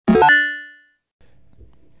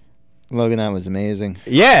Logan, that was amazing.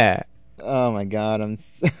 Yeah. Oh my God,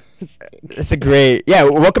 It's a great... Yeah,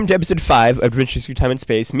 welcome to episode 5 of Adventures Through Time and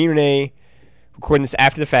Space. Me and Renee recording this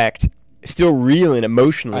after the fact. Still reeling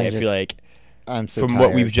emotionally, I feel like. I'm so from tired.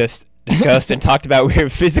 what we've just discussed and talked about. We're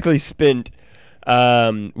physically spent.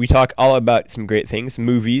 We talk all about some great things.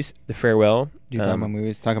 Movies, The Farewell. Do you talk about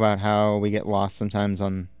movies? Talk about how we get lost sometimes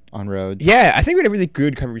on roads. Yeah, I think we had a really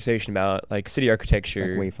good conversation about like city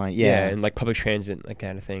architecture. Like wayfind. Yeah, and like public transit, like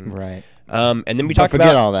kind of thing. Right. And then we Don't talked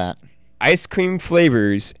forget about all that. ice cream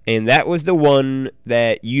flavors, and that was the one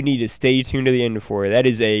that you need to stay tuned to the end for. That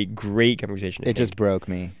is a great conversation. It just broke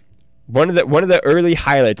me. One of the early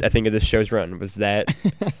highlights, I think, of this show's run was that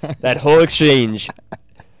that whole exchange,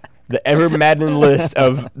 the ever maddening list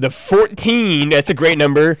of the 14. That's a great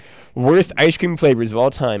number. Worst ice cream flavors of all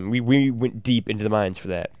time. We went deep into the minds for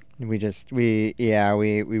that. We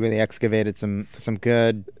really excavated some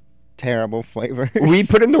good, terrible flavors. We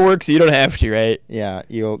put in the work, so you don't have to, right? Yeah,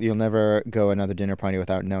 you'll never go another dinner party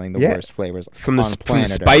without knowing the worst flavors from on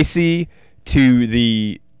planet Earth. Spicy to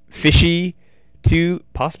the fishy to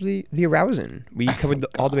possibly the arousing. We covered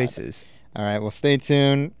all the bases. All right, well, stay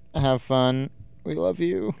tuned. Have fun. We love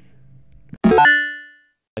you.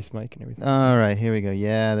 Nice mic and everything. All right, here we go.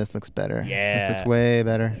 Yeah, this looks better. Yeah. This looks way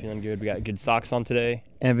better. Feeling good. We got good socks on today.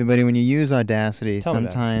 Everybody, when you use Audacity, Tell me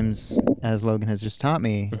sometimes, as Logan has just taught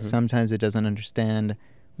me, sometimes it doesn't understand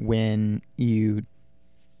when you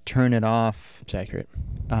turn it off. It's accurate.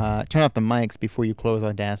 Turn off the mics before you close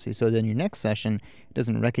Audacity. So then your next session, it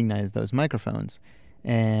doesn't recognize those microphones.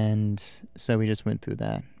 And so we just went through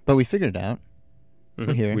that. But we figured it out.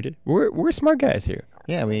 We're here. We did. We're smart guys here.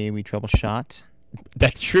 Yeah, we troubleshot.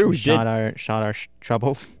 That's true. We shot did. our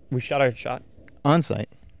troubles We shot our shot. on site.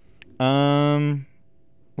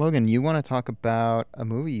 Logan, you want to talk about a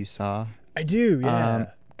movie you saw? I do. Yeah.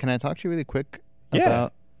 Can I talk to you really quick Yeah.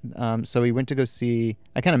 about? So we went to go see.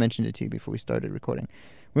 I kind of mentioned it to you before we started recording.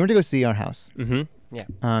 We went to go see Our House. Yeah.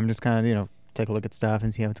 Just kind of take a look at stuff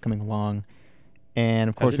and see how it's coming along. And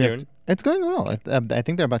of course, How's it doing? It's going well. I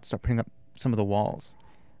think they're about to start putting up some of the walls.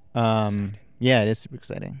 Yeah, it is super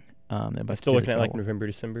exciting. They're about Still to do looking the at like drywall. November,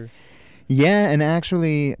 December. Yeah, and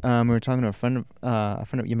actually, we were talking to a friend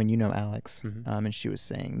of you. I mean, you know Alex, and she was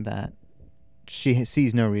saying that she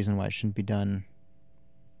sees no reason why it shouldn't be done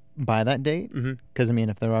by that date. Because I mean,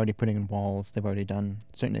 if they're already putting in walls, they've already done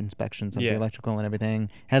certain inspections of the electrical and everything.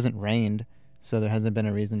 Hasn't rained, so there hasn't been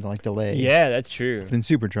a reason to like delay. Yeah, that's true. It's been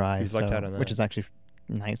super dry, He's lucked out on that. which is actually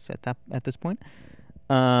nice at this point.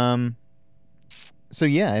 So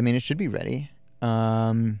yeah, I mean, it should be ready.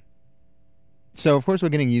 So of course we're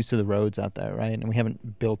getting used to the roads out there, right? And we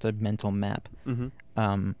haven't built a mental map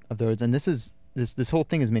of the roads. And this whole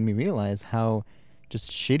thing has made me realize how just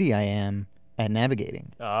shitty I am at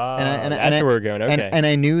navigating. That's where we're going. Okay. And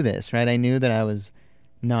I knew this, right? I knew that I was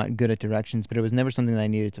not good at directions, but it was never something that I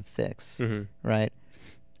needed to fix, right?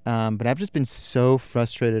 But I've just been so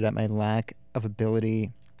frustrated at my lack of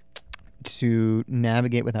ability to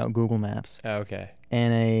navigate without Google Maps. Oh, okay.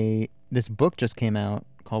 And this book just came out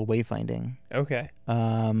called Wayfinding. Okay.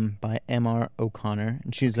 By M.R. O'Connor,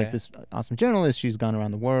 and she's like this awesome journalist. She's gone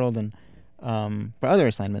around the world and for other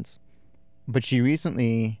assignments, but she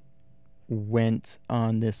recently went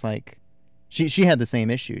on this like she had the same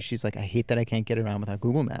issue. She's like, I hate that I can't get around without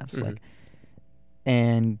Google Maps, like,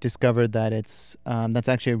 and discovered that it's that's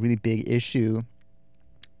actually a really big issue.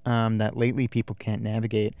 That lately people can't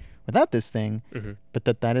navigate without this thing, but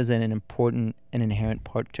that is an important and inherent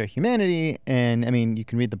part to humanity. And I mean, you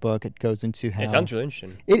can read the book. It goes into how It sounds really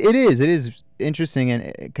interesting. It is interesting,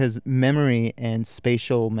 and because memory and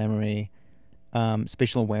spatial memory,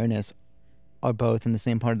 spatial awareness, are both in the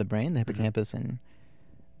same part of the brain, the hippocampus, and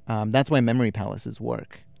that's why memory palaces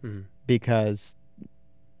work, because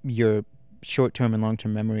your short-term and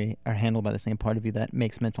long-term memory are handled by the same part of you that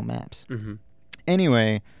makes mental maps.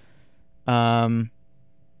 Anyway,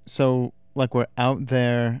 so like we're out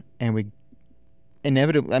there and we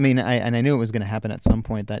inevitably, I mean, I knew it was going to happen at some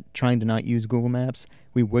point, that trying to not use Google Maps,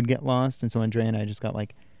 we would get lost. And so Andrea and I just got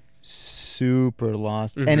like super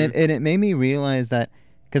lost. And it made me realize that,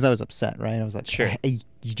 because I was upset, right? I was like, sure. You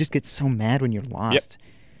just get so mad when you're lost.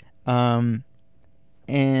 But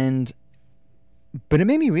it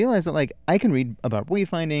made me realize that like I can read about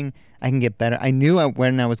wayfinding. I can get better. I knew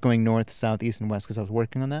when I was going north, south, east, and west because I was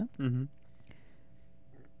working on that.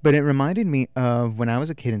 But it reminded me of when I was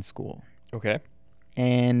a kid in school. Okay.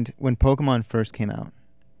 And when Pokemon first came out.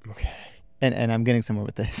 Okay. And I'm getting somewhere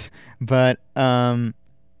with this. But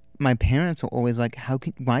my parents were always like,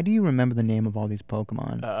 why do you remember the name of all these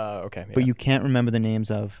Pokemon? Okay. Yeah. But you can't remember the names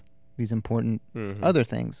of these important other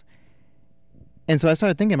things. And so I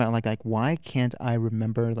started thinking about like why can't I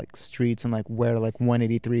remember like streets and like where like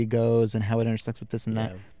 183 goes and how it intersects with this and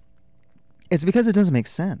that. It's because it doesn't make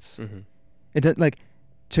sense. It does, like,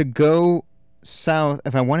 to go south,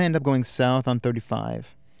 if I want to end up going south on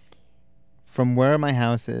 35 from where my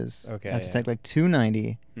house is, I have to take like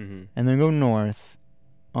 290 and then go north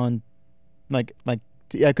on I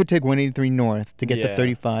could take 183 north to get to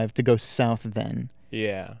 35 to go south then.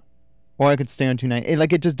 Yeah. Or I could stay on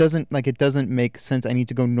 290. It just doesn't make sense. I need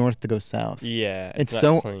to go north to go south. Yeah. It's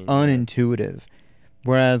so clean, unintuitive.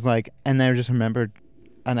 Whereas and I just remembered,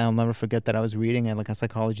 and I'll never forget that I was reading a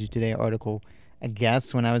Psychology Today article, I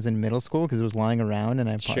guess when I was in middle school, because it was lying around and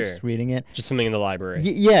I was just reading it. Just something in the library.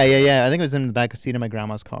 Yeah. I think it was in the back seat of my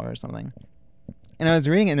grandma's car or something. And I was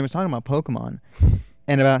reading it and it was talking about Pokemon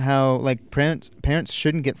and about how parents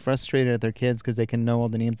shouldn't get frustrated at their kids because they can know all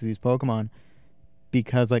the names of these Pokemon,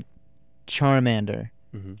 because Charmander,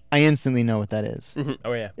 I instantly know what that is.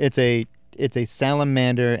 Oh yeah. It's a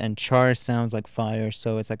salamander, and char sounds like fire,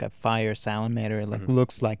 so it's like a fire salamander. It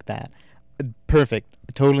looks like that. Perfect.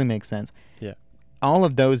 It totally makes sense. Yeah. All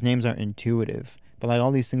of those names are intuitive, but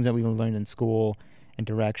all these things that we learned in school and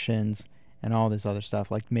directions and all this other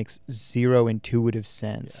stuff makes zero intuitive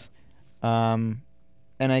sense. Yeah.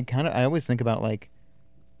 And I always think about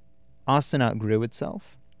Austin outgrew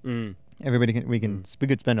itself. We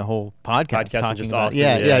could spend a whole podcast talking just about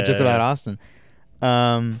Austin. Just about Austin.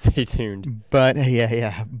 Stay tuned. But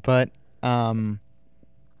but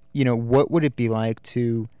what would it be like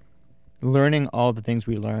to learning all the things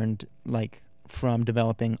we learned from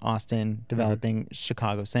developing Austin, developing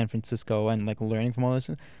Chicago, San Francisco, and learning from all this?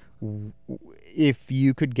 If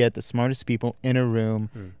you could get the smartest people in a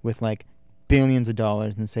room with billions of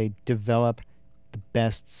dollars and say, develop the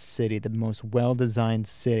best city, the most well-designed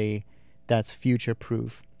city that's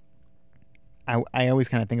future-proof, I always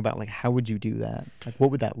kind of think about how would you do that?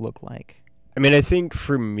 What would that look like? I mean, I think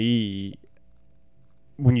for me,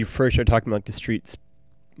 when you first start talking about the streets,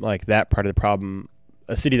 that part of the problem,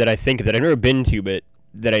 a city that I think that I've never been to, but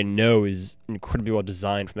that I know is incredibly well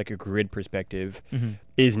designed from a grid perspective,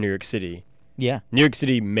 is New York City. Yeah. New York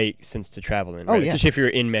City makes sense to travel in, right? Oh, yeah. Especially if you're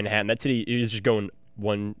in Manhattan. That city is just going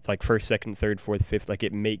one, first, second, third, fourth, fifth.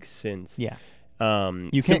 It makes sense. Yeah.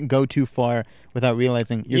 You can't go too far without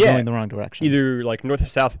realizing you're going the wrong direction. Either north or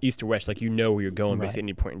south, east or west, where you're going basically at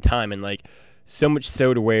any point in time. And so much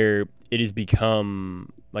so to where it has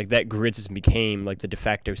become that grid system became the de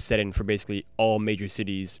facto setting for basically all major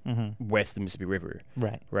cities west of the Mississippi River.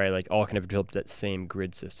 Right. Right. All kind of developed that same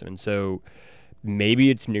grid system. And so maybe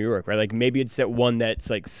it's New York, right? Maybe it's that one that's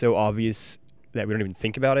so obvious that we don't even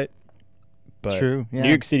think about it. But true. Yeah. New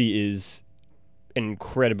York City is an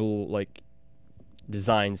incredible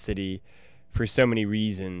design city for so many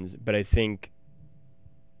reasons, but I think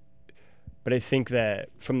that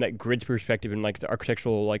from that grid's perspective and the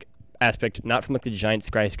architectural aspect, not from the giant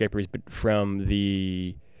skyscrapers, but from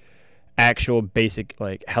the actual basic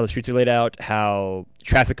how the streets are laid out, how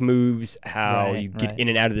traffic moves, how you get in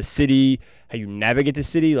and out of the city, how you navigate the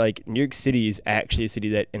city. New York City is actually a city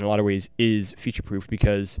that in a lot of ways is future proof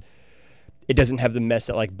because it doesn't have the mess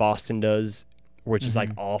that Boston does, where it's just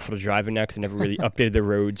awful to drive in now because they never really updated the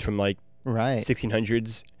roads from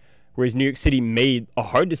 1600s. Whereas New York City made a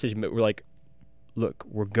hard decision, but we're look,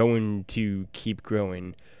 we're going to keep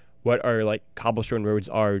growing. What our cobblestone roads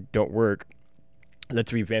don't work.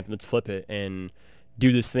 Let's revamp them, let's flip it and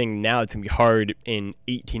do this thing now. It's gonna be hard in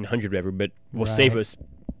 1800 whatever, but will save us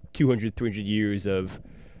 200, 300 years of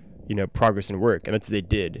progress and work, and that's what they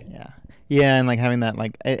did. Yeah, and having that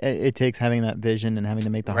it takes having that vision and having to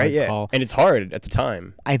make the hard call. And it's hard at the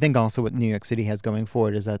time. I think also what New York City has going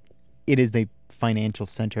forward is that it is the financial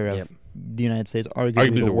center of the United States,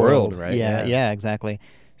 arguably the world, right? Yeah, exactly.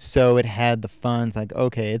 So it had the funds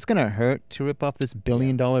okay, it's going to hurt to rip off this $1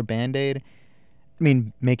 billion Band-Aid. I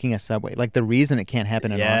mean, making a subway. The reason it can't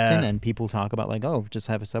happen in Austin, and people talk about just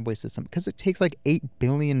have a subway system, because it takes $8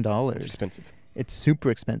 billion. It's expensive. It's super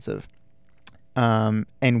expensive.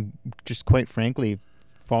 And just quite frankly,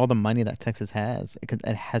 for all the money that Texas has, it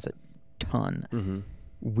has a ton.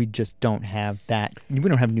 We just don't have that. We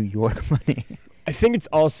don't have New York money. I think it's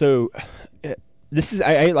also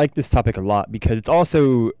I like this topic a lot because it's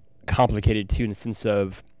also complicated too, in the sense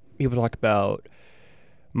of people talk about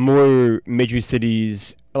more major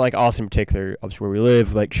cities like Austin in particular, obviously where we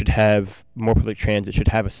live, should have more public transit, should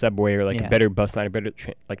have a subway or a better bus line, a better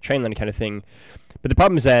train line kind of thing. But the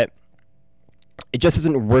problem is that it just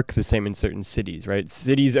doesn't work the same in certain cities, right?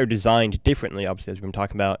 Cities are designed differently, obviously, as we've been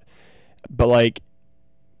talking about. But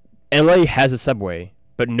LA has a subway,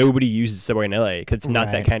 but nobody uses the subway in LA because it's not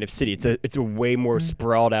that Right. kind of city. It's a way more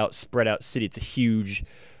spread out city. It's a huge,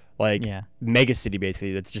 like, Yeah. mega city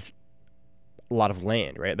basically. That's just a lot of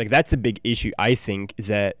land, right? Like that's a big issue. I think is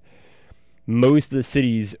that most of the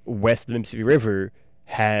cities west of the Mississippi River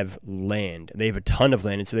have land. They have a ton of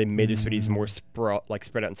land, and so they made their cities more spread out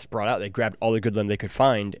and spread out. They grabbed all the good land they could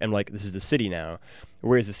find, and like this is the city now.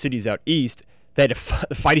 Whereas the cities out east, they had to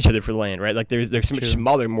fight each other for the land, right? Like they're so much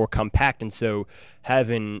smaller, more compact, and so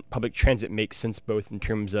having public transit makes sense both in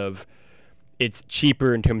terms of it's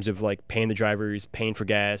cheaper in terms of like paying the drivers, paying for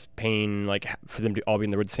gas, paying like for them to all be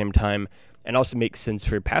in the road at the same time, and also makes sense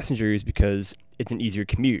for passengers because it's an easier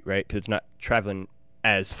commute, right? Because it's not traveling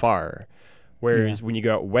as far. Whereas when you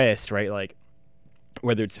go out west, right, like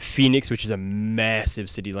whether it's Phoenix, which is a massive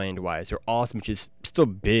city land-wise, or Austin, which is still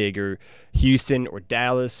big, or Houston, or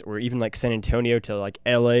Dallas, or even like San Antonio to like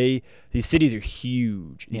LA, these cities are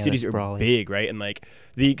huge. These cities are big, right? And like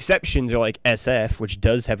the exceptions are like SF, which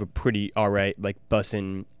does have a pretty all right like bus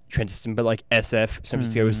and transit system, but like SF, San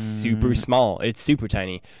Francisco is super small. It's super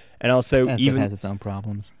tiny. And also SF even has its own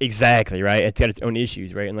problems. Exactly, right? It's got its own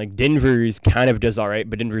issues, right? And like Denver's kind of does all right,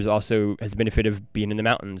 but Denver's also has the benefit of being in the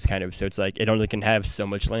mountains kind of. So it's like it only can have so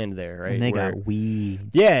much land there, right? And they got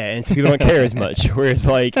weeds. Yeah, and so people don't care as much. Whereas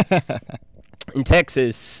like in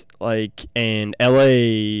Texas, like in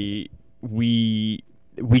LA, we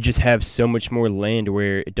just have so much more land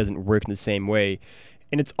where it doesn't work in the same way.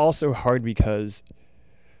 And it's also hard because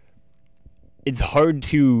it's hard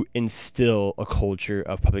to instill a culture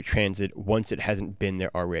of public transit once it hasn't been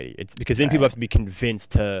there already. It's because then people have to be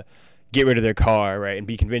convinced to get rid of their car, right, and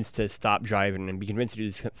be convinced to stop driving and be convinced to do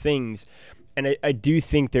these things. And I do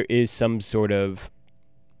think there is some sort of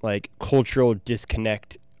like cultural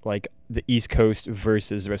disconnect, like the East Coast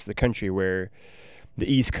versus the rest of the country, where the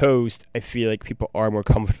East Coast, I feel like people are more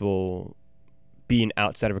comfortable being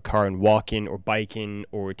outside of a car and walking or biking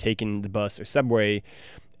or taking the bus or subway.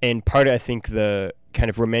 And part of, I think, the kind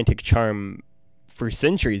of romantic charm for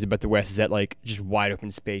centuries about the West is that, like, just wide open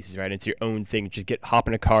spaces, right? It's your own thing. Just hop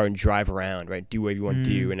in a car and drive around, right? Do whatever you want to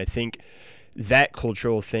do. And I think that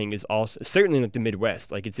cultural thing is also, certainly like the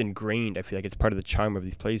Midwest, like, it's ingrained. I feel like it's part of the charm of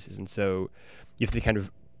these places. And so you have to kind of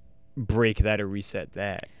break that or reset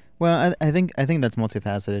that. Well, I think that's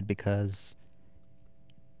multifaceted because,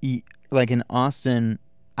 like, in Austin,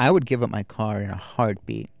 I would give up my car in a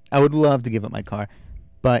heartbeat. I would love to give up my car.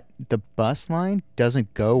 But the bus line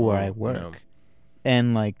doesn't go where I work. No.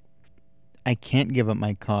 And, like, I can't give up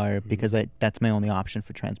my car because that's my only option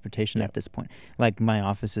for transportation at this point. Like, my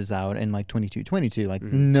office is out in, like, 2222. Like,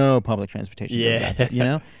 no public transportation goes out there, you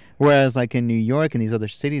know? Whereas, like, in New York and these other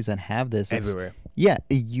cities that have this. Everywhere. Yeah,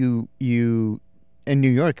 you in New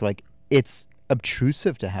York, like, it's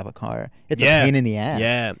obtrusive to have a car. It's a pain in the ass.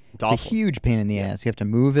 Yeah, it's a huge pain in the ass. You have to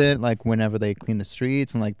move it, like, whenever they clean the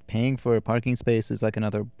streets, and like paying for a parking space is like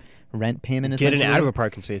another rent payment. Getting out of a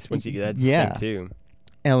parking space once you get that too.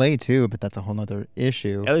 LA too, but that's a whole other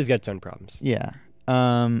issue. LA's got its own problems. Yeah.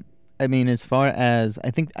 I mean, as far as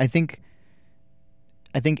I think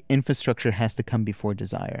infrastructure has to come before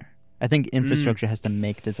desire. I think infrastructure has to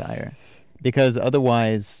make desire, because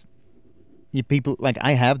otherwise, people, like,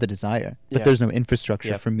 I have the desire, but there's no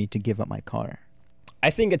infrastructure for me to give up my car. I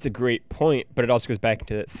think it's a great point, but it also goes back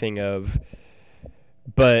into that thing of,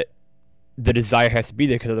 but the desire has to be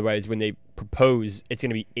there, because otherwise when they propose it's going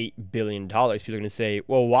to be $8 billion, people are going to say,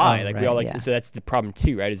 well, why? We all like, so that's the problem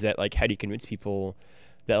too, right? Is that, like, how do you convince people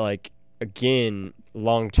that, like, again,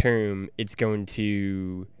 long term, it's going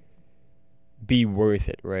to be worth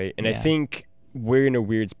it, right? And I think we're in a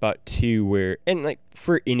weird spot too where, and like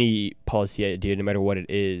for any policy idea, no matter what it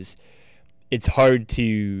is, it's hard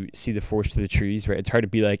to see the forest through the trees, right? It's hard to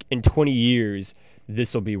be like, in 20 years,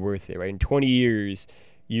 this will be worth it, right? In 20 years,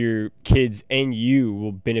 your kids and you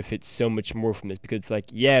will benefit so much more from this, because it's like,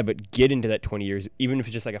 yeah, but get into that 20 years, even if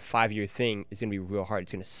it's just like a 5-year thing, it's going to be real hard.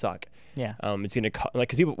 It's going to suck. Yeah. It's going to, like,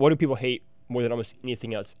 because what do people hate more than almost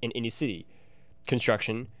anything else in any city?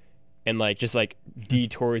 Construction. And, like, just, like,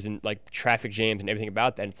 detours and, like, traffic jams and everything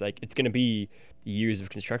about that. It's like, it's going to be years of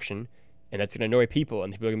construction, and that's going to annoy people.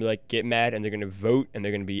 And people are going to be, like, get mad, and they're going to vote, and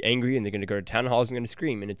they're going to be angry, and they're going to go to town halls and going to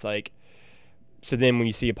scream. And it's like, so then when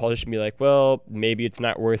you see a politician be like, well, maybe it's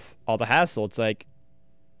not worth all the hassle, it's like,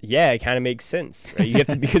 yeah, it kind of makes sense, right? You have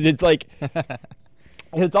to, because it's like,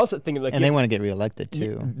 it's also thinking like, and they want to get reelected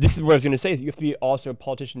too. This is what I was going to say. Is you have to be also a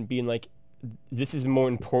politician being like, this is more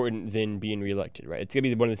important than being reelected, right? It's going to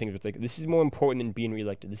be one of the things where it's like, this is more important than being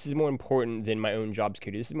reelected. This is more important than my own job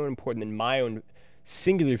security. This is more important than my own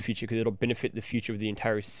singular future, because it'll benefit the future of the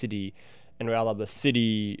entire city and allow the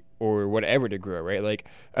city or whatever to grow, right? Like,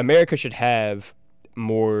 America should have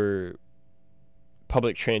more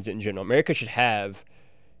public transit in general. America should have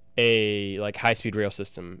a like high-speed rail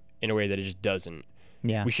system in a way that it just doesn't.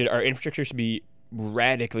 Yeah. Our infrastructure should be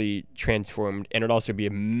radically transformed, and it would also be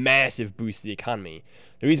a massive boost to the economy.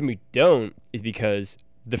 The reason we don't is because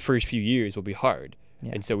the first few years will be hard,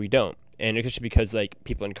 and so we don't. And it's just because like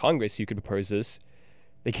people in Congress who could propose this,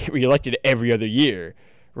 they get reelected every other year,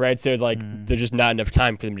 right? So like there's just not enough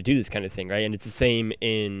time for them to do this kind of thing, right? And it's the same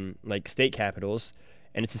in like state capitals,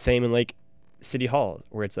 and it's the same in like city hall,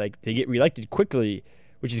 where it's like they get reelected quickly,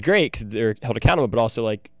 which is great because they're held accountable, but also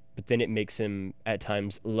like, but then it makes them at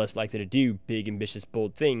times less likely to do big, ambitious,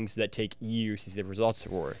 bold things that take years to see the results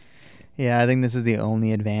for. Yeah, I think this is the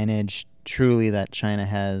only advantage truly that China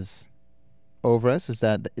has over us, is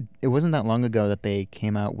that it wasn't that long ago that they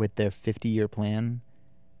came out with their 50-year plan.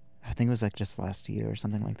 I think it was like just last year or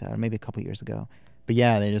something like that, or maybe a couple years ago. But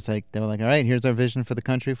yeah, they were like, all right, here's our vision for the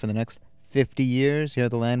country for the next 50 years. Here are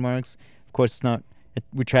the landmarks. Of course, it's not.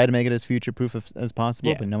 We try to make it as future-proof as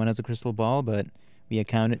possible, but no one has a crystal ball. But they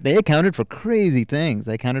accounted for crazy things.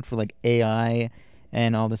 They accounted for like AI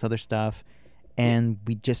and all this other stuff, and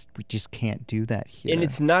we just can't do that here. And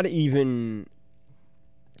it's not even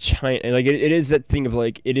China. Like it is that thing of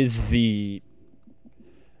like, it is the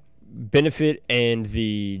benefit and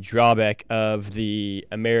the drawback of the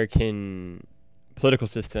American political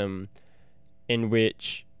system, in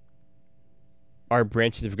which our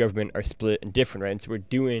branches of government are split and different, right? And so we're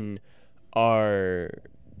doing our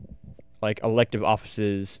like elective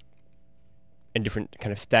offices in different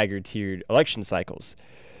kind of staggered tiered election cycles.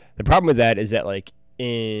 The problem with that is that like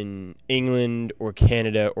in England or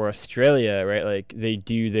Canada or Australia, right, like they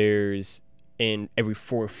do theirs in every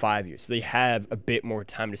 4 or 5 years. So they have a bit more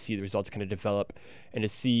time to see the results kind of develop and to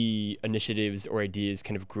see initiatives or ideas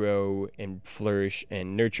kind of grow and flourish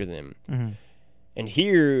and nurture them. Mm-hmm. And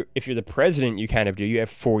here, if you're the president, you have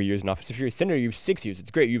 4 years in office. If you're a senator, you have 6 years.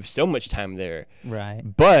 It's great. You have so much time there. Right.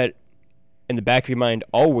 But in the back of your mind,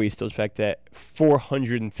 always still the fact that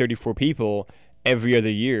 434 people every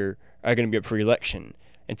other year are going to be up for re-election.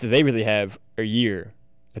 And so they really have a year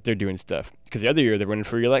that they're doing stuff, because the other year they're running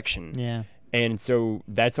for re-election. Yeah. And so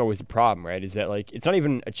that's always the problem, right? Is that like, it's not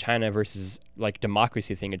even a China versus like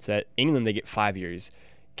democracy thing. It's that England, they get 5 years.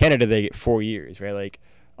 Canada, they get 4 years, right? Like,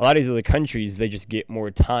 a lot of these other countries, they just get more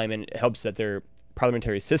time, and it helps that they're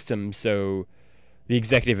parliamentary systems, so the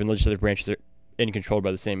executive and legislative branches are controlled by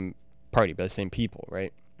the same party, by the same people,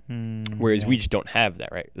 right? Whereas we just don't have that,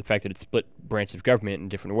 right? The fact that it's split branches of government in a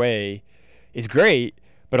different way is great,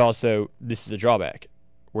 but also this is a drawback,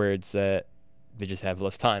 where it's that they just have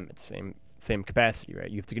less time at the same capacity, right?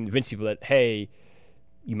 You have to convince people that, hey,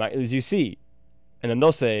 you might lose your seat. And then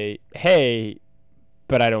they'll say, hey,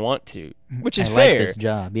 but I don't want to, which is fair. I like this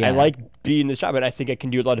job. Yeah. I like being this job, and I think I can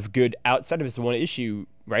do a lot of good outside of this one issue,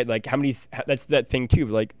 right? Like that's that thing too.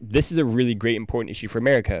 Like, this is a really great, important issue for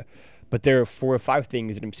America, but there are 4 or 5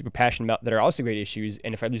 things that I'm super passionate about that are also great issues.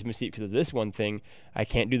 And if I lose my seat because of this one thing, I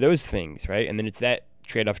can't do those things, right? And then it's that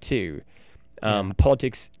trade-off too.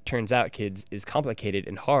 Politics, turns out, kids, is complicated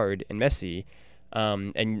and hard and messy,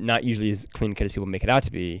 and not usually as clean-cut as people make it out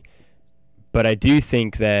to be. But I do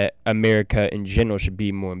think that America in general should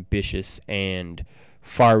be more ambitious and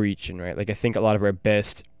far-reaching, right? Like, I think a lot of our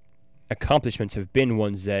best accomplishments have been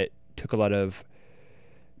ones that took a lot of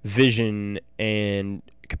vision and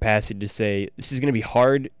capacity to say, this is going to be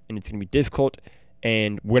hard and it's going to be difficult,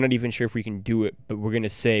 and we're not even sure if we can do it, but we're going to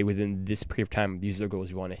say within this period of time, these are the goals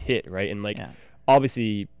we want to hit, right? And, like,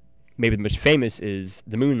 obviously, maybe the most famous is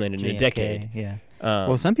the moon landing in a decade. Yeah.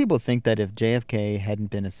 Well, some people think that if JFK hadn't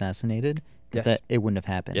been assassinated, that it wouldn't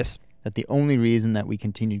have happened. Yes. That the only reason that we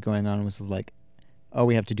continued going on was like, oh,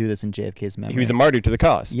 we have to do this in JFK's memory. He was a martyr to the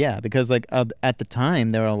cause. Yeah, because like at the time,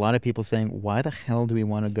 there were a lot of people saying, why the hell do we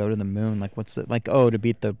want to go to the moon? Like, what's it like? Oh, to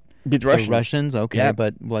beat the Russians? Okay, yeah.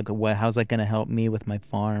 But like, how's that going to help me with my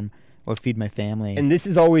farm or feed my family? And this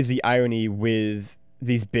is always the irony with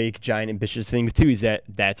these big, giant, ambitious things too, is that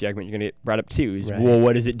that's the argument you're going to get brought up too, is, well,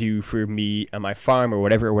 what does it do for me and my farm or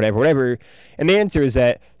whatever. And the answer is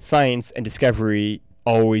that science and discovery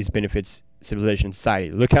always benefits civilization and society.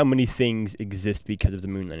 Look how many things exist because of the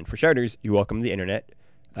moon landing. For starters, you welcome the internet.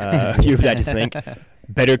 You have that to think.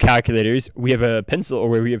 Better calculators. We have a pencil, or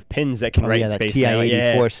where we have pens that can write in space now.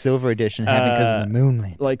 TI-84 Silver Edition happened because of the moon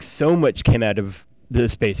landing. Like, so much came out of the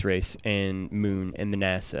space race and moon and the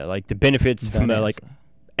NASA. Like, the benefits from a like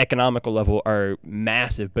economical level are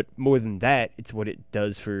massive, but more than that, it's what it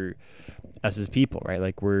does for us as people, right?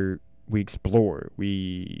 Like, we explore,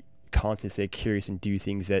 we constantly stay curious and do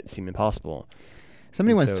things that seem impossible.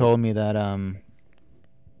 Somebody once told me that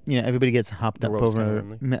everybody gets hopped The up world's over.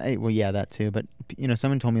 kinda lonely. Well, yeah, that too. But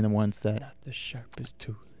someone told me once that Not the sharpest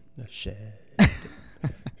tool in the shed.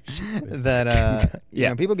 that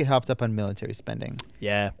Yeah. people get hopped up on military spending.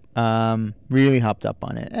 Yeah. Really hopped up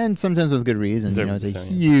on it, and sometimes with good reason. It's a Deservedly so, yeah.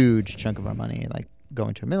 huge chunk of our money, like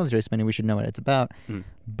going to military spending. We should know what it's about. Mm.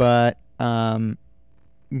 But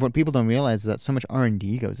what people don't realize is that so much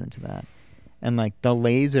R&D goes into that, and like the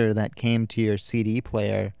laser that came to your CD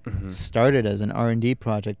player started as an R&D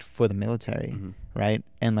project for the military, right?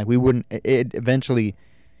 And like we wouldn't. It eventually.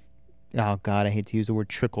 Oh God, I hate to use the word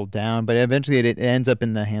trickle down, but eventually it ends up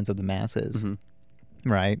in the hands of the masses,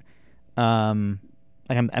 right? I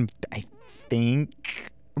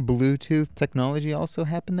think Bluetooth technology also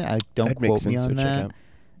happened there. Don't quote me on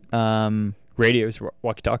that. Radios,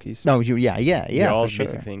 walkie-talkies. No, yeah, all for sure.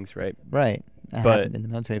 basic things, right? Right, that But happened in the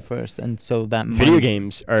military first, and so that video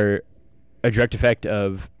games are a direct effect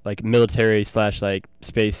of like military / like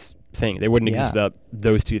space thing. They wouldn't exist without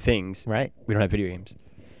those two things. Right. We don't have video games.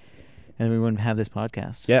 And we wouldn't have this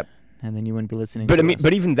podcast. Yep. And then you wouldn't be listening. But to I mean, us.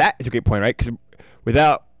 but even that is a great point, right? Because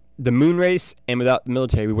without the moon race and without the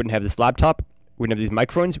military, we wouldn't have this laptop. We wouldn't have these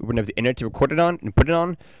microphones. We wouldn't have the internet to record it on and put it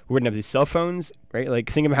on. We wouldn't have these cell phones, right?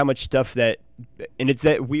 Like, think of how much stuff that, and it's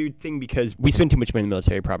that weird thing because we spend too much money in the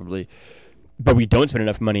military probably, but we don't spend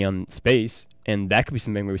enough money on space, and that could be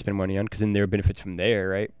something where we spend money on because then there are benefits from there,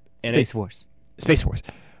 right? And Space Force. Space Force.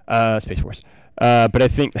 Space Force. But I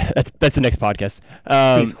think that's the next podcast.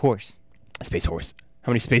 Space Horse. Space Horse.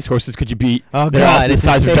 How many space horses could you beat? Oh They're God, also the it's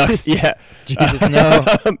size of space. ducks. Yeah. Jesus, no.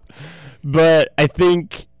 But I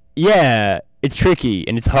think, it's tricky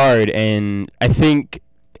and it's hard, and I think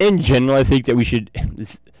in general, I think that we should.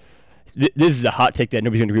 This is a hot take that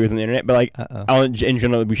nobody's going to agree with on the internet, but like, in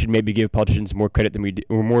general, we should maybe give politicians more credit than we do,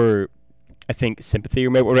 or more, I think, sympathy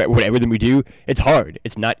or whatever than we do. It's hard.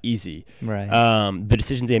 It's not easy. Right. The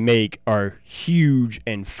decisions they make are huge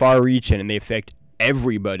and far-reaching, and they affect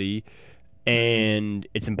everybody. And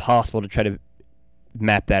it's impossible to try to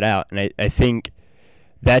map that out. And I think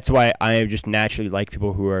that's why I just naturally like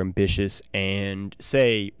people who are ambitious and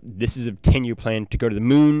say, this is a 10-year plan to go to the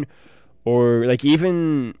moon. Or, like,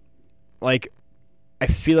 even, like, I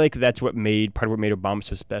feel like that's part of what made Obama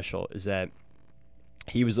so special is that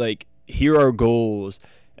he was like, here are our goals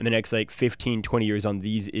in the next, like, 15, 20 years on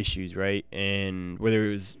these issues, right? And whether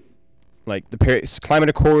it was, like, the Paris Climate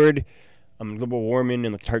Accord, global warming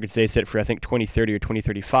and the targets they set for I think 2030 or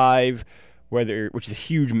 2035, which is a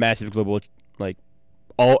huge, massive global, like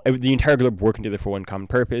the entire globe working together for one common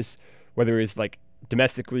purpose. Whether it's like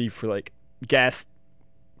domestically for like gas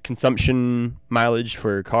consumption mileage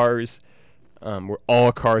for cars, where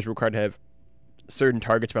all cars are required to have certain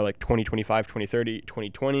targets by like 2025, 2030,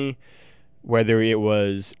 2020. Whether it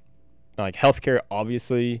was like healthcare,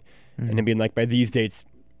 obviously, and then being like by these dates,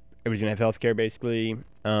 everybody's gonna have healthcare basically.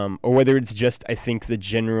 Or whether it's just, I think, the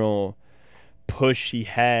general push he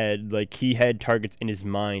had, like he had targets in his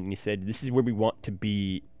mind, and he said, this is where we want to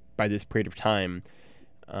be by this period of time.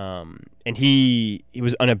 And he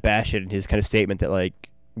was unabashed in his kind of statement that, like,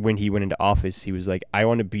 when he went into office, he was like, I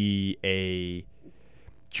want to be a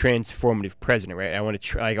transformative president, right? I want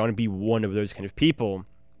to be one of those kind of people.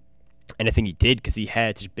 And I think he did because he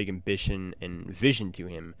had such big ambition and vision to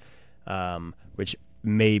him, which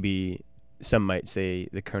maybe some might say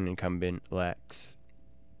the current incumbent lacks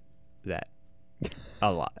that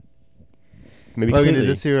a lot. Maybe Logan, clearly. is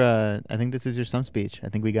this your? I think this is your stump speech. I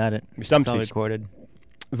think we got it. Your stump It's all speech. recorded.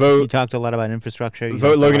 You Vote talked a lot about infrastructure. You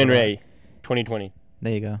vote talked a Logan lot and about- Ray, 2020.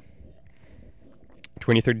 There you go.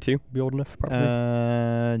 2032 be old enough,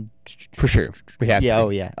 probably. For sure. We have yeah. to. Oh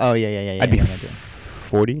yeah. Oh yeah. I'd be yeah, I do.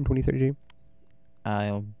 40 in 2032.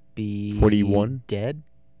 I'll be 41? Dead.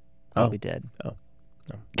 I'll Oh. be dead.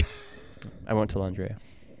 I went to Andrea.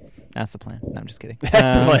 That's the plan. No, I'm just kidding.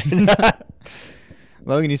 That's the plan.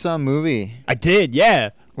 Logan, you saw a movie. I did, yeah.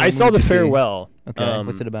 What I saw movie The did you see? Farewell. Okay,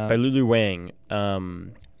 what's it about? By Lulu Wang.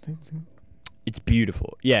 It's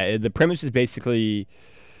beautiful. Yeah, the premise is basically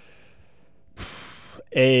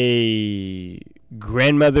a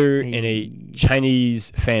grandmother in a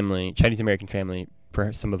Chinese American family,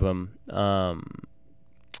 for some of them,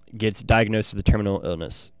 gets diagnosed with a terminal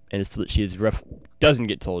illness, and is told that she is doesn't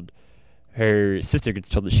get told. Her sister gets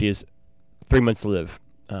told that she has 3 months to live,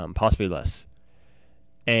 possibly less.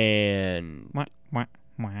 And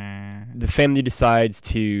the family decides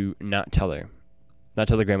to not tell the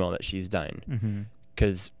grandma that she's dying. Mm-hmm.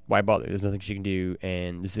 Because why bother? There's nothing she can do.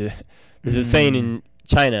 And there's a saying in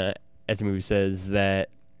China, as the movie says, that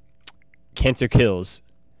cancer kills.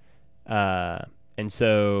 And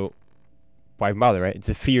so why bother, right? It's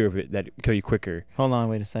the fear of it that kill you quicker. Hold on,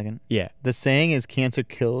 wait a second. Yeah. The saying is cancer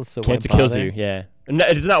kills, so Cancer why kills bother? you, yeah. No,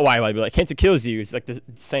 it's not why, but like cancer kills you. It's like the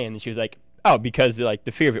saying. And she was like, oh, because like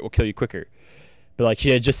the fear of it will kill you quicker. But like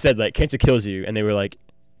she had just said like cancer kills you, and they were like,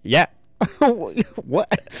 yeah. What?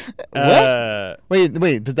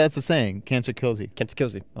 Wait, but that's the saying. Cancer kills you. Cancer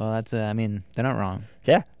kills you. Well, that's I mean, they're not wrong.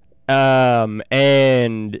 Yeah.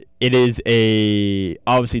 And it is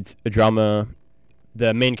obviously it's a drama.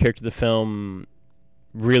 The main character of the film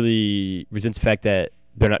really resents the fact that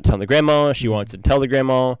they're not telling the grandma. She wants to tell the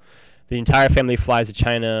grandma. The entire family flies to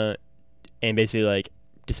China and basically like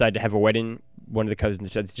decide to have a wedding. One of the cousins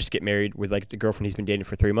decides to just get married with like the girlfriend he's been dating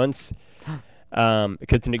for 3 months. Because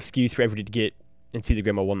it's an excuse for everybody to get and see the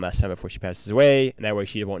grandma one last time before she passes away, and that way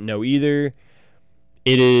she won't know either.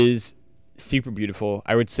 It is super beautiful.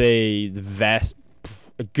 I would say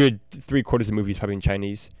a good 3/4 of the movie is probably in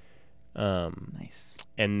Chinese. Nice.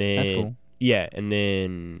 And then That's cool. Yeah, and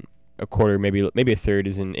then a quarter, maybe a third,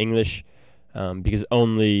 is in English, because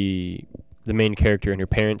only the main character and her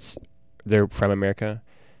parents, they're from America,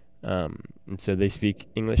 and so they speak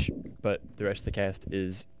English, but the rest of the cast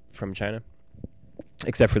is from China,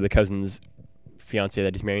 except for the cousin's fiance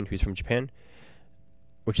that he's marrying, who's from Japan,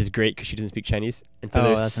 which is great because she doesn't speak Chinese, and so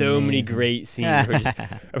there's so many great scenes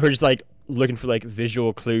of her just like looking for like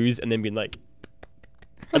visual clues and then being like.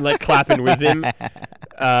 And like clapping with him,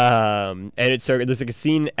 and it's so there's like a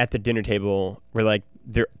scene at the dinner table where like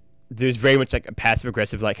there's very much like a passive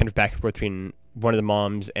aggressive like kind of back and forth between one of the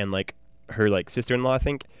moms and like her like sister-in-law, I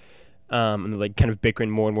think, and they're like kind of bickering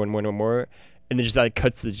more and more and more and more, and then just like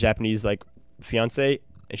cuts to the Japanese like fiance,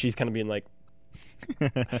 and she's kind of being like,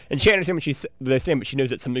 and she understands what they're saying, but she knows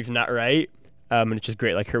that something's not right, and it's just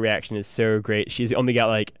great. Like her reaction is so great. She's only got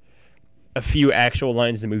like a few actual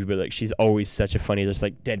lines in the movie, but like she's always such a funny, just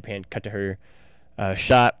like deadpan cut to her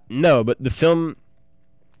shot. No, but the film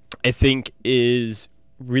I think is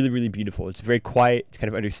really, really beautiful. It's very quiet. It's kind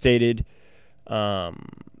of understated.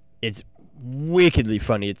 It's wickedly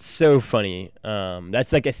funny. It's so funny.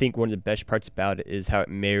 That's like I think one of the best parts about it is how it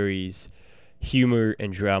marries humor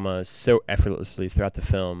and drama so effortlessly throughout the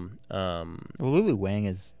film. Well, Lulu Wang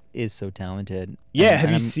is so talented. Yeah,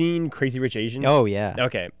 have you seen Crazy Rich Asians? Oh yeah.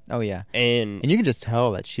 Okay. Oh yeah. And you can just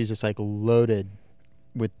tell that she's just like loaded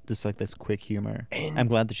with this like this quick humor. And I'm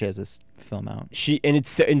glad that she has this film out.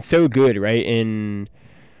 It's so good, right? And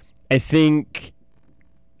I think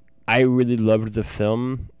I really loved the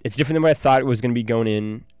film. It's different than what I thought it was going to be going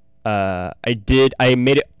in. I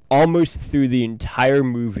made it almost through the entire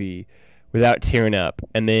movie without tearing up,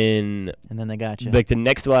 and then they got you. Like the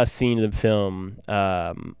next to last scene of the film,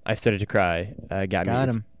 I started to cry. Got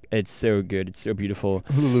me. It's so good. It's so beautiful.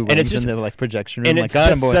 Lulu and it's just in the like projection room. And like, it's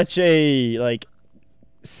just such a like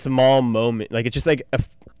small moment. Like it's just like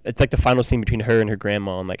it's like the final scene between her and her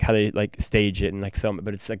grandma, and like how they like stage it and like film it.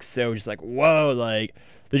 But it's like so just like whoa, like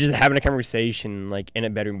they're just having a conversation like in a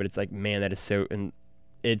bedroom. But it's like man, that is so, and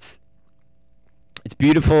it's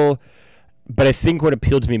beautiful. But I think what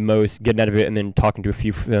appealed to me most, getting out of it and then talking to a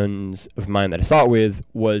few friends of mine that I saw it with,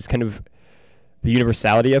 was kind of the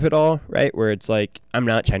universality of it all, right? Where it's like, I'm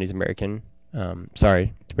not Chinese American.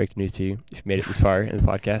 Sorry to break the news to you if you made it this far in the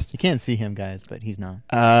podcast. You can't see him, guys, but he's not.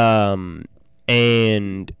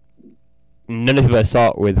 And none of the people I saw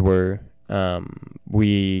it with were,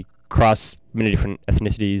 we cross many different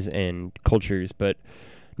ethnicities and cultures, but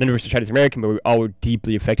none of us are Chinese American, but we all were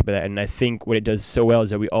deeply affected by that. And I think what it does so well is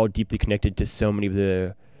that we all deeply connected to so many of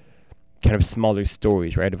the kind of smaller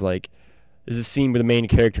stories, right? Of like, there's a scene where the main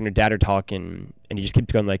character and her dad are talking, and he just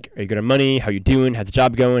keeps going like, "Are you good on money? How you doing? How's the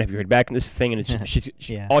job going? Have you heard back on this thing?" And it's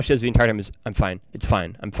yeah. All she says the entire time is, "I'm fine. It's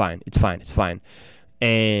fine. I'm fine. It's fine. It's fine."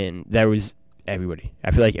 And that was everybody.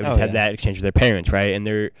 I feel like it was had that exchange with their parents, right? And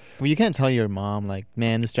they're you can't tell your mom like,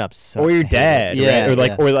 man, this job sucks. Or your dad, yeah,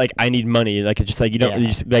 right? Or like I need money. Like it's just like you don't you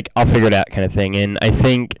just like I'll figure it out kind of thing. And I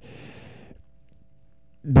think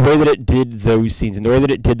the way that it did those scenes and the way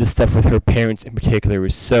that it did the stuff with her parents in particular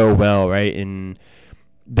was so well, right? And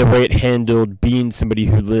the way it handled being somebody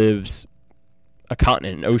who lives a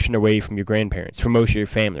continent, an ocean away from your grandparents, from most of your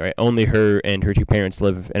family, right? Only her and her two parents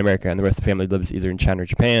live in America, and the rest of the family lives either in China or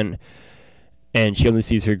Japan. And she only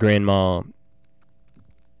sees her grandma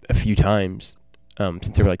a few times since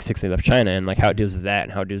they were like 6 they left China, and like how it deals with that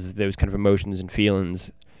and how it deals with those kind of emotions and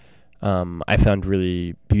feelings, I found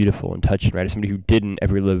really beautiful and touching, right? As somebody who didn't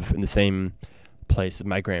ever live in the same place as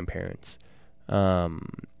my grandparents,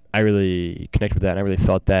 I really connected with that, and I really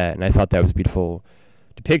felt that, and I thought that was a beautiful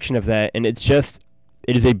depiction of that. And it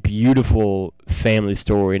is a beautiful family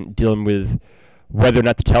story, and dealing with whether or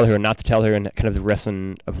not to tell her or not to tell her, and kind of the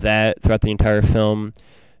wrestling of that throughout the entire film.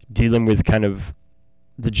 dealing with kind of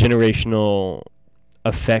the generational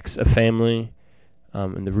effects of family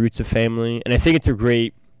and the roots of family. And I think it's a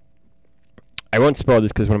great, I won't spoil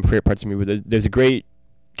this because it's one of my favorite parts of the movie, but there's a great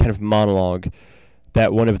kind of monologue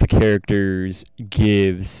that one of the characters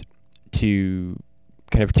gives to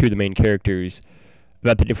kind of two of the main characters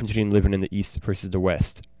about the difference between living in the East versus the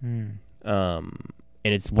West. And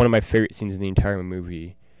it's one of my favorite scenes in the entire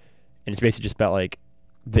movie. And it's basically just about, like,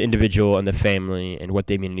 the individual and the family and what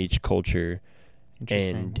they mean in each culture.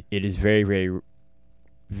 And it is very, very,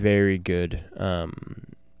 very good. I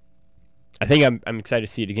think I'm excited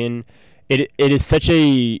to see it again. It is such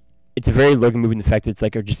a... It's a very Logan movie in the fact that it's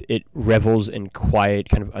like it revels in quiet,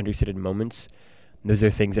 kind of understated moments. And those are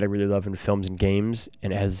things that I really love in films and games,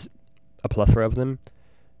 and it has a plethora of them.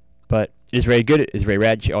 But it is very good. It is very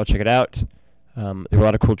rad. You all check it out. There were a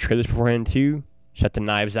lot of cool trailers beforehand, too. Shut the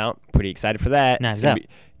Knives Out. Pretty excited for that. Knives Out.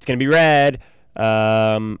 It's going to be rad.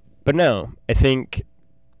 But no, I think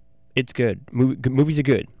it's good. Movies are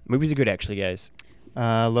good. Movies are good, actually, guys.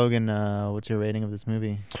 Logan, what's your rating of this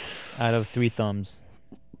movie? Out of 3 thumbs.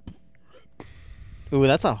 Ooh,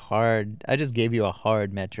 that's a hard... I just gave you a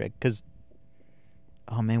hard metric, because...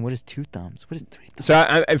 Oh, man, what is 2 thumbs? What is 3 thumbs?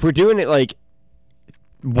 So if we're doing it, like,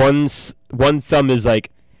 one thumb is, like,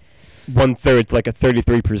 1/3, like a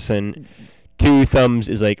 33%. 2 thumbs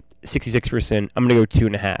is, like, 66%. I'm going to go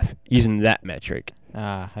 2.5, using that metric.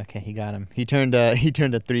 Ah, okay, he got him. He turned a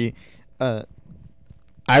 3... a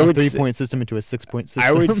 3-point system into a 6-point system.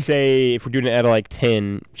 I would say if we're doing it out of, like,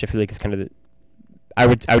 10, which I feel like is kind of the... I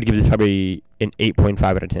would give this probably an 8.5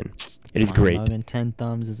 out of 10. It is great. Logan, 10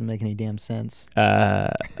 thumbs doesn't make any damn sense. There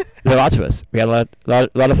are lots of us. We had a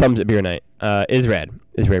lot of thumbs at beer night. It is rad.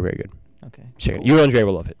 It's very, very good. Okay. Check it. You and Andre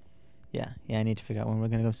will love it. Yeah, I need to figure out when we're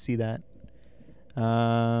going to go see that.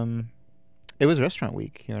 It was restaurant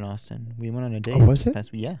week here in Austin. We went on a date. Oh, was it?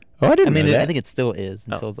 Past week. Yeah. Oh, I didn't know that. I think it still is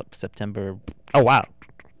until September. Oh, wow.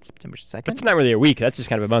 September 2nd. That's not really a week. That's just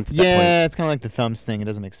kind of a month at that Yeah, it's kind of like the thumbs thing. It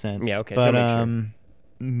doesn't make sense. Yeah, okay.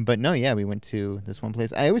 But no, yeah, we went to this one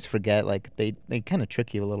place. I always forget, like, they kind of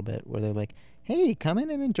trick you a little bit, where they're like, hey, come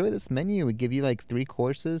in and enjoy this menu. We give you, like, 3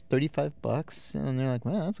 courses, $35. And they're like,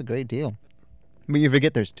 well, that's a great deal. But you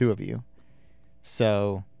forget there's 2 of you.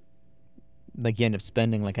 So, like, you end up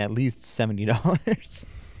spending, like, at least $70.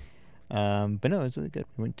 But no, it was really good.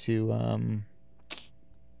 We went to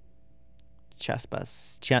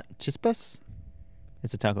Chispas.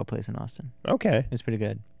 It's a taco place in Austin. Okay. It's pretty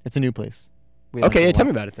good. It's a new place. Okay, yeah, tell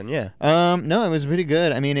me about it then, yeah. No, it was pretty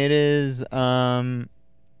good. I mean, it is,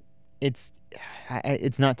 it's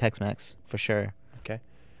not Tex-Mex, for sure. Okay.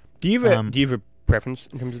 Do you have a preference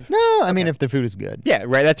in terms of... No, I mean, if the food is good. Yeah,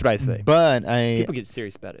 right, that's what I say. But people get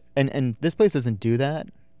serious about it. And this place doesn't do that.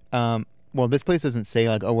 Well, this place doesn't say,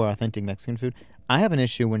 like, oh, we're authentic Mexican food. I have an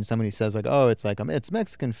issue when somebody says, like, oh, it's like, it's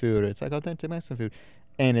Mexican food, or it's like authentic Mexican food,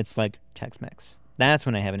 and it's like Tex-Mex. That's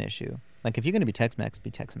when I have an issue. Like, if you're going to be Tex-Mex,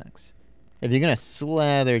 be Tex-Mex. If you're going to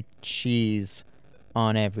slather cheese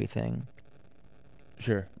on everything.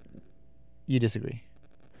 Sure. You disagree.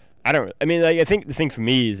 I think the thing for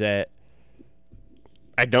me is that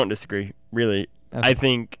I don't disagree, really. Okay. I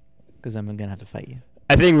think... Because I'm going to have to fight you.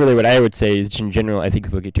 I think really what I would say is, in general, I think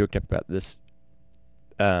people get too worked up about this.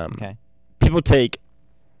 Okay. People take,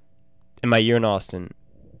 in my year in Austin,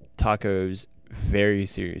 tacos very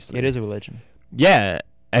seriously. It is a religion. Yeah.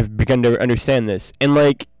 I've begun to understand this. And,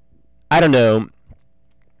 like, I don't know.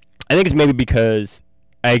 I think it's maybe because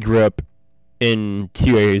I grew up in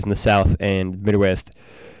 2 areas in the South and Midwest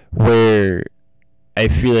where I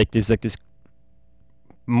feel like there's like this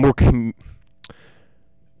more kind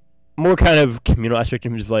of communal aspect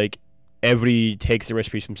in terms of like everybody takes the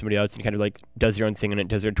recipes from somebody else and kind of like does their own thing and it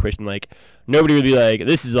does their twist, and like nobody would be like,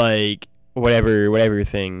 this is like whatever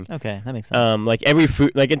thing. Okay, that makes sense. Like every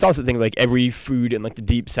food, like it's also the thing, like every food in like the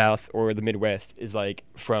deep South or the Midwest is like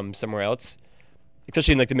from somewhere else.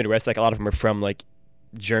 Especially in like the Midwest, like a lot of them are from like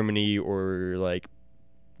Germany or like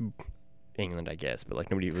England, I guess, but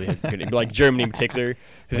like nobody really has a good name. But like Germany in particular,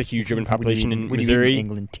 there's a huge German population in Missouri.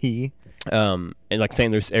 England tea. And like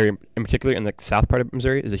St. Louis area in particular, in the south part of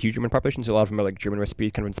Missouri, there's a huge German population, so a lot of them are like German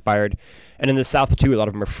recipes, kind of inspired. And in the South too, a lot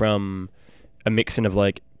of them are from a mixing of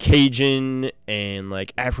like Cajun and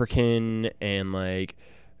like African and like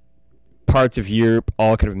parts of Europe,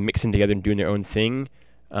 all kind of mixing together and doing their own thing.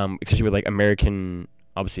 Especially with like American,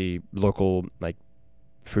 obviously local like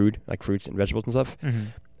food, like fruits and vegetables and stuff.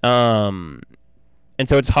 Mm-hmm. And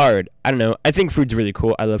so it's hard. I don't know. I think food's really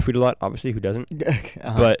cool. I love food a lot. Obviously, who doesn't?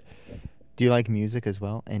 But do you like music as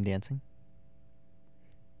well and dancing?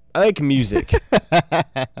 I like music.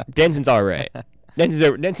 Dancing's all right.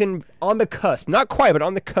 Denson on the cusp, not quite, but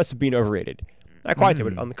on the cusp of being overrated. Not quite,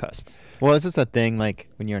 but on the cusp. Well, it's just a thing, like,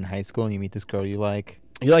 when you're in high school and you meet this girl you like.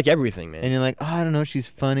 You like everything, man. And you're like, oh, I don't know, she's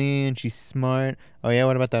funny and she's smart. Oh, yeah,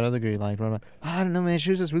 what about that other girl you liked? What about, oh, I don't know, man,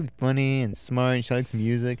 she was just really funny and smart and she likes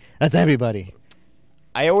music. That's everybody.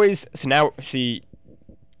 So now, see,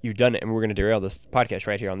 you've done it, and we're going to derail this podcast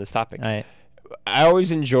right here on this topic. All right. I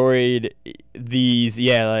always enjoyed these,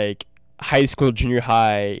 like, high school, junior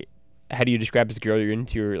high, how do you describe this girl you're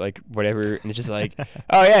into or, like, whatever, and it's just like,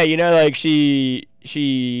 oh, yeah, you know, like, she's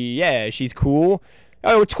cool.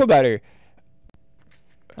 Oh, what's cool about her?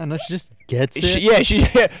 I don't know, she just gets it. She, that's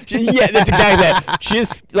exactly that. She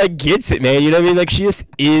just, like, gets it, man, you know what I mean? Like, she just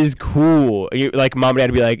is cool. Like, mom and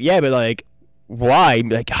dad would be like, yeah, but, like, why? And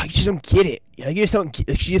be like, oh, you just don't get it. Like, you just don't get,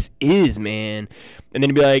 like, she just is, man. And then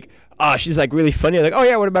you'd be like, oh, she's, like, really funny. Like, oh,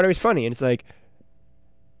 yeah, what about her is funny? And it's like,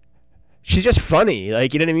 she's just funny.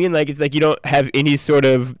 Like, you know what I mean? Like, it's like you don't have any sort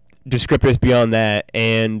of descriptors beyond that.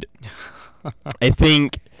 And I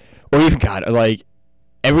think, or even, God, like,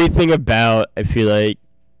 everything about, I feel like,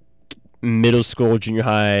 middle school, junior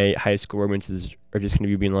high, high school romances are just going to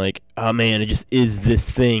be being like, oh, man, it just is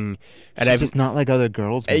this thing. And She's just not like other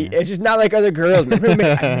girls, man. It's just not like other girls. I've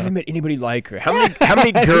never met anybody like her. How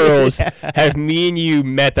many girls have me and you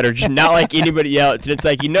met that are just not like anybody else? And it's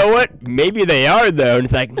like, you know what? Maybe they are, though. And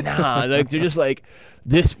it's like, nah. Like, they're just like,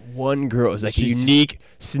 this one girl is like a unique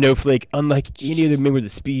snowflake, unlike any other member of the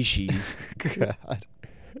species. God.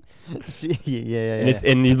 Yeah.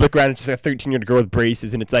 And you look around, it's just like a 13-year-old girl with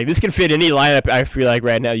braces, and it's like, this can fit any lineup. I feel like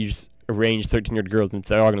right now you just arrange 13-year-old girls, and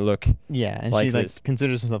they're all gonna look. Yeah, and like she's this. like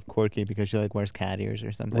considers herself quirky because she like wears cat ears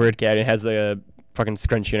or something. Weird cat, and has like a fucking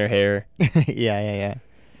scrunchie in her hair. Yeah,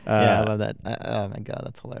 I love that. Oh my god,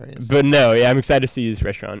 that's hilarious. But no, I'm excited to see this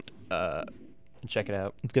restaurant. Check it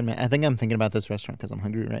out. It's good, man. I think I'm thinking about this restaurant because I'm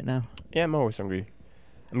hungry right now. Yeah, I'm always hungry.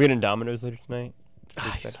 I'm getting Domino's later tonight.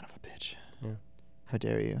 Ah, you son of a bitch. Yeah. How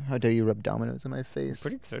dare you? How dare you rub Domino's in my face?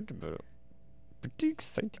 Pretty excited about it.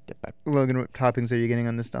 Logan, what toppings are you getting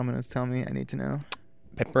on this Domino's? Tell me. I need to know.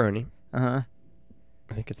 Pepperoni. Uh-huh.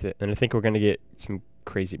 I think it's it. And I think we're going to get some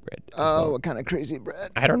crazy bread. Oh, what kind of crazy bread?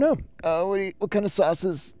 I don't know. Oh, what kind of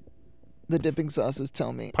sauces? The dipping sauces,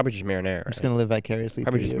 tell me. Probably just marinara. I'm just going to live vicariously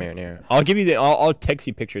Probably through just you. marinara. I'll give you I'll text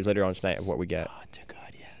you pictures later on tonight of what we get. Oh, dear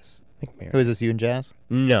God, yes. I think marinara. Who is this, you and Jazz?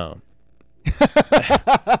 No.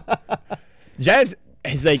 Jazz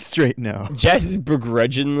is like... Straight no. Jazz is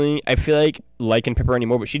begrudgingly, I feel like, liking pepperoni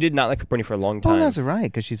more, but she did not like pepperoni for a long time. Oh, that's right,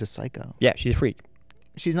 because she's a psycho. Yeah, she's a freak.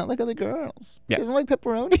 She's not like other girls. Yeah. She doesn't like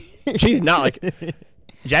pepperoni. She's not like...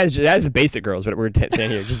 Jazz is the basic girls, what we're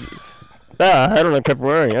saying here. Just... I don't like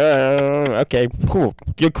pepperoni. Okay, cool.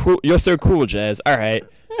 You're cool. You're so cool, Jazz. All right.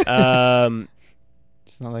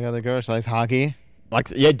 She's not like other girls. She likes hockey.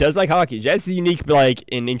 It does like hockey. Jazz is unique, but like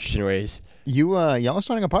in interesting ways. Y'all are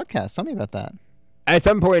starting a podcast. Tell me about that. At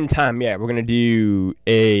some point in time, yeah, we're gonna do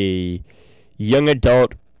a young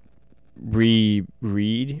adult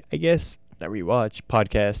reread, I guess, not rewatch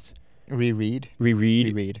podcast. Reread.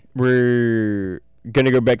 We're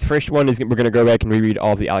gonna go back. The first one is we're gonna go back and reread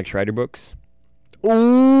all of the Alex Rider books.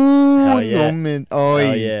 Ooh, hell yeah. Oh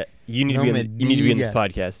yeah. You need to be in this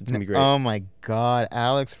podcast. It's gonna be great. Oh my God,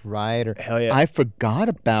 Alex Rider. Hell yeah. I forgot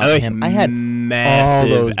about him. I had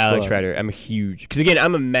massive all those Alex books. Rider. I'm a huge, because again,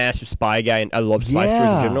 I'm a massive spy guy, and I love spy stories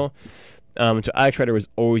in general. So Alex Rider was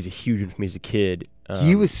always a huge one for me as a kid.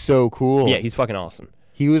 He was so cool. Yeah, he's fucking awesome.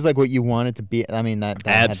 He was like what you wanted to be. I mean, that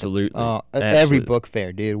Absolutely. Every Absolutely. book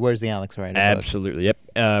fair, dude. Where's the Alex Rider book? Absolutely. Yep.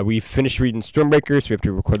 We finished reading Stormbreaker, so we have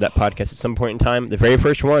to record that podcast at some point in time. The very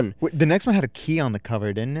first one. Wait, the next one had a key on the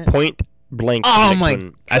cover, didn't it? Point blank. Oh my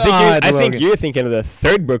one. God, I think you're thinking of the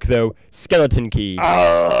third book though, Skeleton Key. Yeah,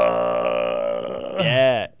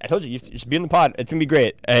 I told you should be in the pod. It's gonna be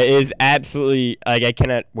great. It is absolutely like I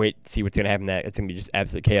cannot wait to see what's gonna happen next. It's gonna be just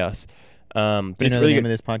absolute chaos. But Do you it's know really the name good.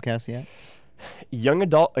 of this podcast yet? Young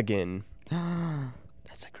adult again.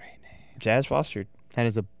 That's a great name. Jazz Foster. That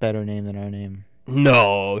is a better name than our name.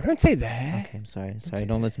 No, don't say that. Okay, I'm sorry.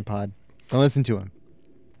 Don't listen, pod. Don't listen to him.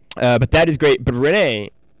 But that is great. But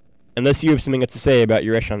Renee, unless you have something else to say about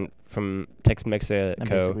your restaurant from Tex-Mex I'm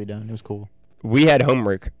basically done. It was cool. we had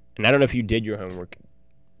homework, and I don't know if you did your homework.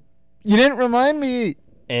 You didn't remind me.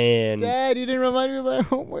 And Dad, you didn't remind me of my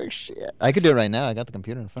homework. Shit. I could do it right now. I got the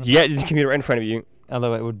computer in front of me. yeah, there's a computer right in front of you.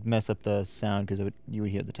 Although it would mess up the sound because you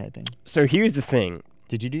would hear the typing. So here's the thing.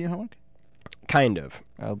 Did you do your homework? Kind of.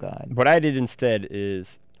 Oh, God. What I did instead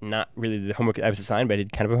is not really the homework I was assigned, but I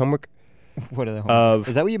did kind of a homework. What are the homework?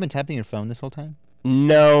 Is that why you've been tapping your phone this whole time?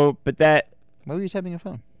 No, but that... Why were you tapping your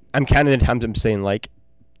phone? I'm counting the times I'm saying like.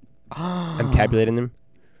 I'm tabulating them.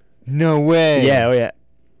 No way. Yeah.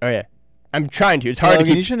 Oh yeah. I'm trying to. It's hard Logan,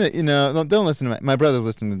 to keep. you shouldn't. Don't listen to my brother's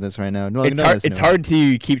listening to this right now. Logan, It's don't hard. listen It's to him. hard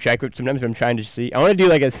to keep track of it sometimes. But I'm trying to see. I want to do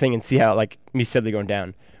like a thing and see how like me steadily going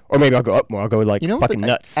down, or maybe I'll go up more. I'll go like fucking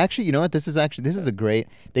nuts. Actually, you know what? This is a great.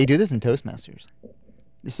 They do this in Toastmasters.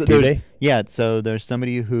 So Do they? Yeah. So there's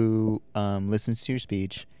somebody who listens to your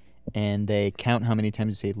speech, and they count how many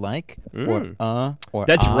times you say like or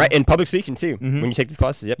That's right in public speaking too. Mhm. When you take these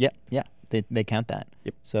classes. Yep. Yeah. They count that.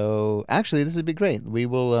 Yep. So actually, this would be great. We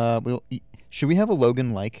will. Should we have a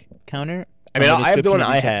Logan like counter? I mean, on I have the one description of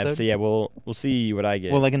I each have. episode? So yeah, we'll see what I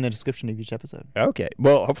get. Well, like in the description of each episode. Okay.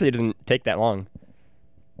 Well, hopefully it doesn't take that long.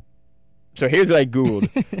 So here's what I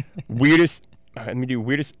googled: weirdest. Let me do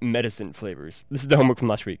weirdest medicine flavors. This is the homework from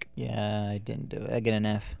last week. Yeah, I didn't do it. I get an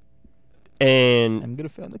F. And I'm gonna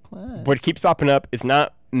fail the class. what keeps popping up is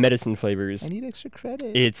not medicine flavors. I need extra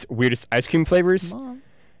credit. It's weirdest ice cream flavors. Mom.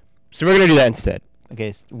 So we're gonna do that instead.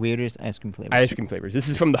 Okay, weirdest ice cream flavor. Ice cream flavors. This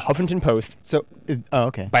is from the Huffington Post So,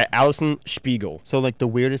 okay. by Allison Spiegel. So, like the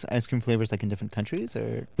weirdest ice cream flavors, like in different countries,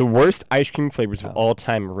 or The worst ice cream flavors of Oh. all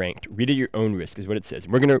time ranked. Read at your own risk is what it says.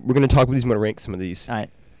 We're gonna talk about these. I'm gonna rank some of these. all right,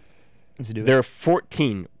 let's do There it. are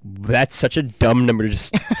 14. That's such a dumb number to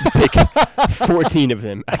just pick 14 of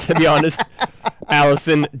them. I can be honest,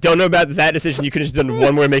 Allison. Don't know about that decision. You could have just done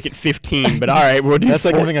one more, make it 15. But all right, we'll do. That's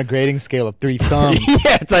like four- having a grading scale of 3 thumbs.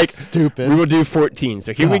 yeah, it's like stupid. we will do 14.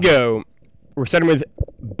 So here we God. go. We're starting with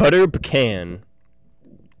butter pecan.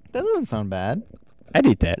 That doesn't sound bad. I'd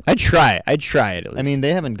eat that. I'd try it. At least. I mean,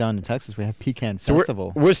 they haven't gone to Texas. We have Pecan so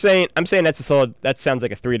Festival. I'm saying that's a solid. That sounds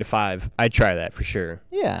like a 3 to 5. I'd try that for sure.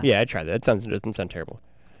 Yeah. Yeah, I'd try that. Doesn't sound terrible.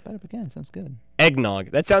 Butter pecan sounds good. Eggnog.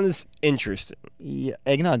 That sounds interesting. Yeah,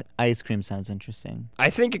 eggnog ice cream sounds interesting. I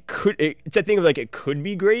think it could. It's a thing of like it could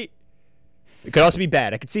be great. It could also be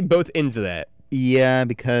bad. I could see both ends of that. Yeah,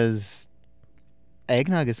 because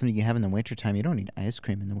eggnog is something you have in the wintertime. You don't need ice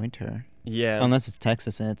cream in the winter. Yeah. Unless it's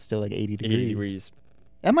Texas and it's still like 80 degrees. 80 degrees.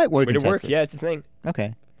 That might work Would in it work? Texas. Yeah, it's a thing.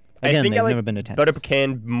 Okay. I Again, think they've I like never been to Texas. butter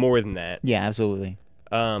pecan more than that. Yeah, absolutely.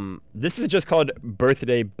 This is just called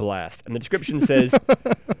Birthday Blast, and the description says,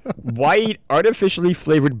 "Why eat artificially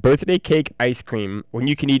flavored birthday cake ice cream when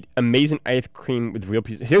you can eat amazing ice cream with real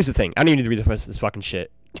pieces?" Here's the thing: I don't even need to read the rest of this fucking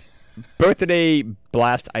shit. Birthday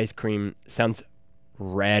Blast ice cream sounds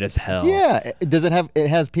rad as hell. Yeah. Does it have? It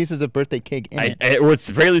has pieces of birthday cake in it. Or it's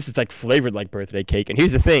very least it's like flavored like birthday cake. And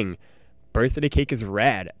here's the thing: birthday cake is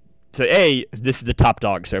rad. So this is the top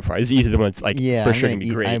dog so far. These are the ones like Yeah, for sure gonna be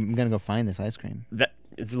great. I'm gonna go find this ice cream. That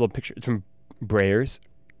it's a little picture. It's from Breyers.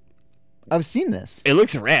 I've seen this. It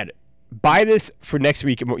looks rad. Buy this for next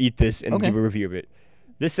week, and we'll eat this and Okay. give a review of it.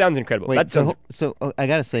 This sounds incredible. Wait, that sounds, I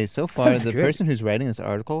gotta say, so far sounds the good. person who's writing this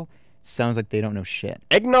article sounds like they don't know shit.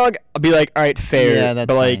 eggnog. I'll be like, all right, fair. Yeah, that's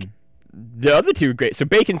but like fine. the other two are great. So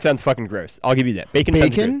bacon sounds fucking gross. I'll give you that. Bacon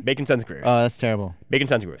sounds Bacon? gross. Bacon sounds gross. Oh, that's terrible. Bacon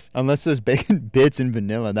sounds gross. Unless there's bacon bits and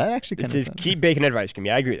vanilla, that actually It kind says of. keep bacon out of ice cream.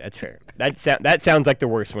 Yeah, I agree. That's fair. That sounds like the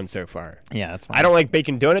worst one so far. Yeah, that's fine. I don't like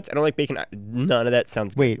bacon donuts. I don't like bacon. None of that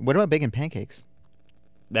sounds. Wait, what about bacon pancakes?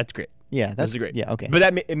 That's great. Yeah, that's Those are great. Yeah, okay. But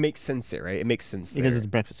it makes sense there, right? It makes sense because there. it's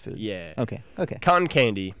breakfast food. Yeah. Okay. Okay. Cotton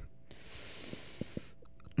candy.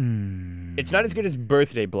 Mm. It's not as good as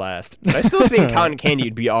Birthday Blast, but I still think cotton candy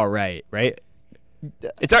would be all right, right?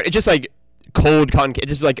 It's just like cold cotton. It's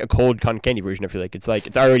just like a cold cotton candy version. I feel like it's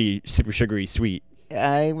already super sugary sweet.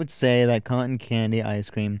 I would say that cotton candy ice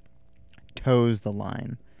cream toes the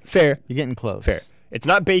line. Fair, You're getting close. fair. It's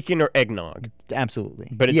not bacon or eggnog, Absolutely.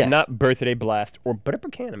 but it's Yes. not Birthday Blast or butter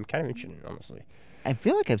pecan. I'm kind of interested, honestly. I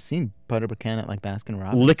feel like I've seen butter pecan at like Baskin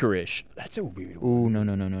Robbins. Licorice. That's a weird one. Ooh,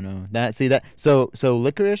 no. That so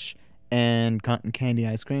licorice and cotton candy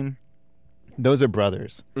ice cream, those are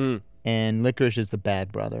brothers. Mm. And licorice is the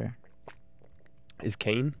bad brother. Is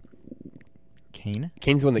Cain? Cain?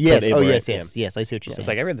 Cain's the one that Yes. killed Oh, Abel, yes, right? yes, yes. I see what you're So it's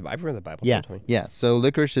saying. like I've read the Bible. Yeah, don't tell me. yeah. So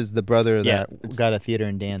licorice is the brother Yeah, that got a theater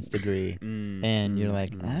and dance degree, Mm, and you're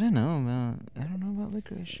like, mm. I don't know about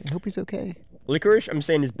licorice. I hope he's okay. Licorice, I'm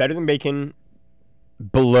saying, is better than bacon.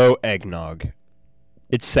 Below eggnog,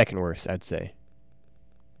 it's second worst, I'd say.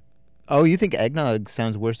 Oh, you think eggnog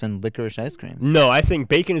sounds worse than licorice ice cream? No, I think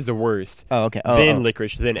bacon is the worst. Oh, okay. Then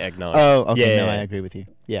licorice, then eggnog. Oh, okay. Yeah. No, I agree with you.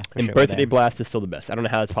 Yeah, for And sure. we're Birthday there. Blast is still the best. I don't know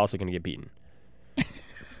how it's possibly going to get beaten.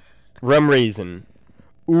 Rum raisin.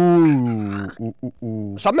 Ooh.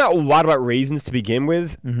 So I'm not wild about raisins to begin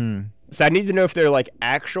with. Mm-hmm. So I need to know if they're like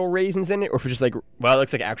actual raisins in it, or if it's just like, well, it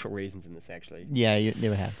looks like actual raisins in this actually. Yeah, you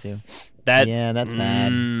would have to. That's That's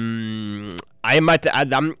bad. I might.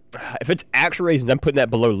 If it's actual raisins, I'm putting that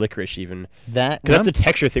below licorice even. That Because that's a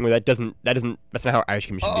texture thing where that's not how ice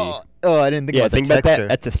cream should be. Oh, I didn't think Yeah, about think the about texture.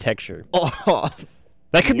 that. That's a texture. Oh,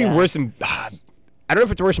 That could be Yeah. worse than. I don't know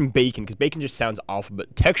if it's worse than bacon because bacon just sounds awful.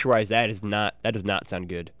 But texture-wise, that does not sound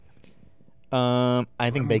good. I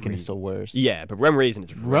think Rum bacon is raisin. still worse. Yeah, but rum raisin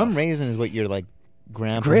is rough. Rum raisin is what you're like,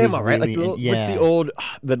 grandpa. Grandma, who's right? Like really the, in- what's the old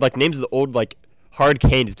the like names of the old like hard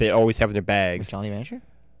candies they always have in their bags. Jolly Rancher?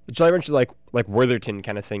 Jolly Rancher like Worthington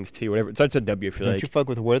kind of things too. Whatever. It starts with a W. I feel Don't like. you fuck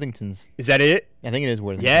with Worthingtons? Is that it? I think it is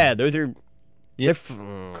Worthington. Yeah, those are. Yep.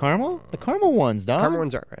 they're Caramel? The caramel ones, dog. Caramel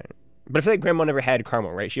ones are right. But I feel like Grandma never had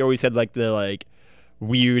caramel, right? She always had like the like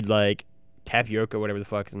weird like tapioca, whatever the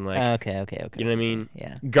fuck, and like Okay. you know what I mean?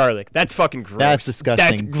 Yeah. Garlic. That's fucking gross. That's disgusting.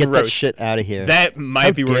 That's Get that gross. shit out of here. That might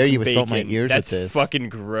How be dare worse you than assault my bacon. ears with That's this. fucking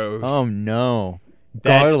gross. Oh no.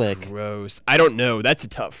 That's Garlic. gross. I don't know. That's a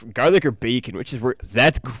tough. Garlic or bacon, which is worse?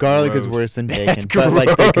 That's Garlic gross. is worse than That's bacon, but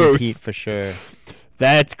like they gross. compete for sure.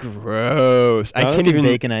 That's gross. I Garlic can't and even.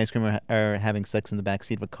 bacon ice cream are having sex in the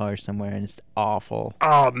backseat of a car somewhere, and it's awful.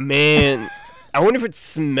 Oh man. I wonder if it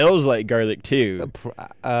smells like garlic too.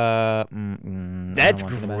 I That's don't want to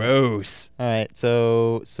think about it. gross. All right,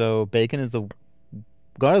 so bacon is the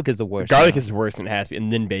garlic is the worst. Garlic now. is worse than it has to be,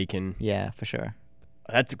 and then bacon. Yeah, for sure.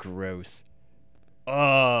 That's gross.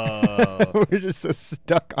 Oh. We're just so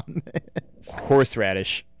stuck on this.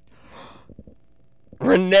 Horseradish.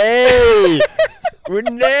 Renee!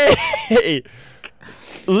 Renee!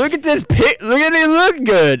 Look at this pic. Look at it look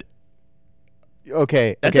good.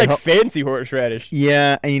 Okay, That's okay, like fancy horseradish.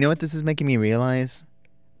 yeah, and you know what this is making me realize?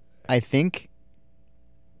 I think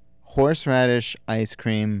horseradish ice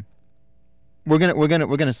cream. We're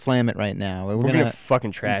gonna slam it right now. We're, We're gonna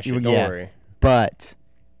fucking trash it. Don't yeah. worry. but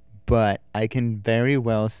I can very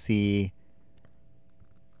well see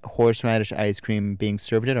horseradish ice cream being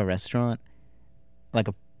served at a restaurant,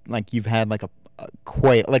 like you've had like a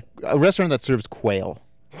quail, like a restaurant that serves quail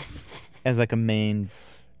as like a main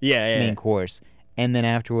Yeah. course, and then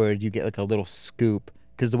afterward you get like a little scoop,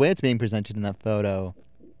 because the way it's being presented in that photo,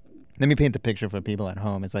 let me paint the picture for people at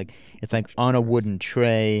home. It's like on a wooden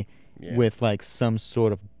tray Yeah. with like some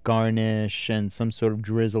sort of garnish and some sort of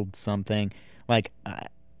drizzled something, like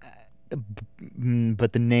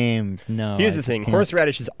but the name, no. Here's I the just thing. can't.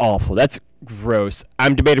 Horseradish is awful. That's gross.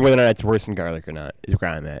 I'm debating whether or not it's worse than garlic or not. Is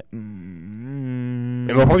where I'm at. And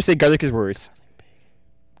we'll probably say garlic is worse.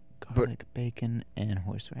 Garlic, bacon, and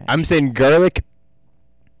horseradish. I'm saying garlic.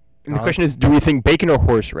 And the Garlic. question is, do we think bacon or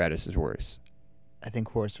horseradish is worse? I think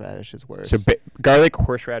horseradish is worse. So garlic,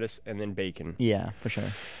 horseradish, and then bacon. Yeah, for sure.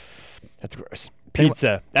 That's gross. Then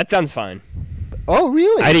Pizza. That sounds fine. Oh,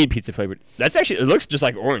 really? I'd eat pizza flavored. That's actually. It looks just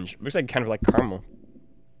like orange. It looks like kind of like caramel.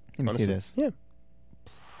 Let me honestly. see this. Yeah.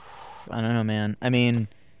 I don't know, man. I mean,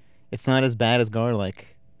 it's not as bad as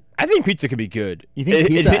garlic. I think pizza could be good. You think It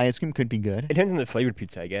pizza dep- ice cream could be good? It depends on the flavored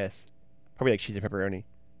pizza, I guess. Probably like cheese and pepperoni.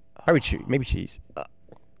 Probably cheese. Maybe cheese.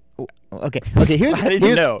 Okay. Here's I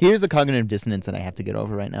didn't know. here's the cognitive dissonance that I have to get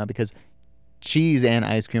over right now, because cheese and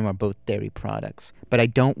ice cream are both dairy products, but I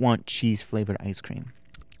don't want cheese flavored ice cream.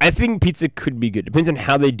 I think pizza could be good. Depends on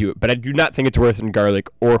how they do it, but I do not think it's worse than garlic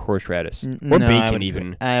or horseradish or No, I bacon would,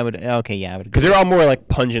 even, I would. Okay, yeah, I would. because they're all more like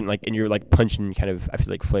pungent, like and you're like punching kind of. I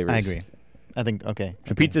feel like flavors. I agree. I think okay.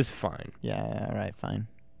 So okay. pizza's fine. Yeah. All right. Fine.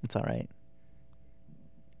 It's all right.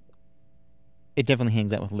 It definitely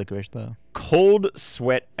hangs out with licorice, though. Cold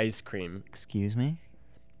sweat ice cream. Excuse me.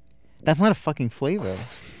 That's not a fucking flavor.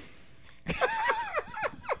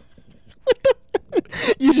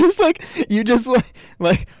 you just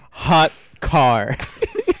like hot car.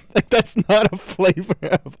 Like that's not a flavor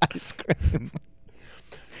of ice cream.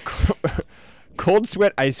 Cold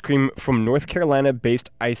sweat ice cream from North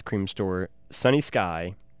Carolina-based ice cream store Sunny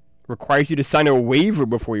Sky requires you to sign a waiver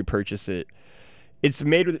before you purchase it. It's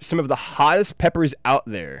made with some of the hottest peppers out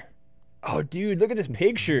there. Oh, dude, look at this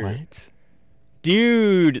picture. What?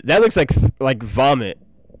 Dude, that looks like vomit.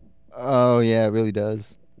 Oh yeah, it really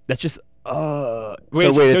does. That's just Wait,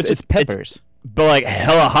 it's peppers. but like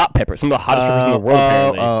hella hot peppers. Some of the hottest peppers in the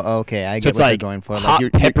world. Apparently. Okay. I So get it's what like you're going for. hot,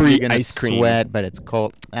 you're peppery gonna ice cream. sweat, but it's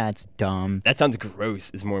cold. That's dumb. That sounds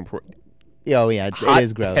gross. Is more important. Oh yeah, it Hot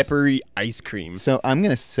is gross. peppery ice cream. So I'm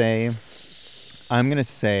gonna say,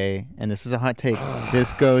 and this is a hot take.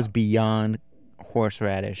 This goes beyond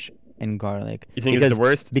horseradish and garlic. You think it's the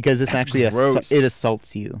worst? Because this That's actually gross. it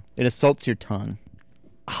assaults you. It assaults your tongue.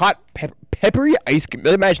 Hot peppery ice cream.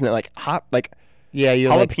 Imagine that, like hot, like Yeah, you're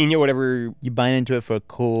like jalapeno, whatever. you bite into it for a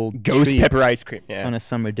cold Ghost treat pepper ice cream. Yeah, on a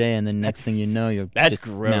summer day, and then next thing you know, your that's just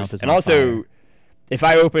gross. mouth is And on also, fire. if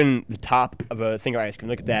I open the top of a thing of ice cream,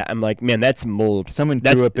 look at that. I'm like, man, that's mold. Someone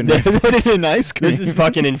That's- threw up in this in ice cream. This is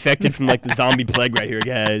fucking infected from like the zombie plague right here,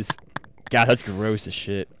 guys. God, that's gross as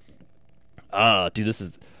shit. Dude, this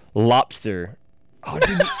is lobster. Oh,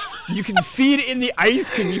 dude, You can see it in the ice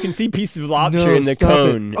cream. You can see pieces of lobster No, in the stop it.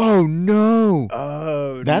 cone. Oh no.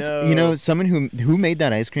 Oh, That's no. someone who made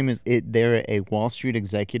that ice cream they're a Wall Street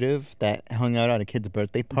executive that hung out at a kid's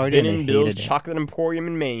birthday party Ben and and they Bill's hated it. Chocolate Emporium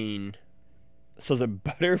in Maine sells a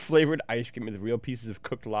butter flavored ice cream with real pieces of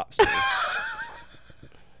cooked lobster.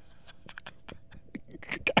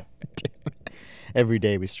 Every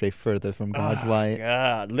day we stray further from God's light.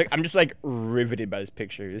 God, look, I'm just like riveted by this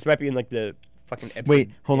picture. This might be in like the fucking episode.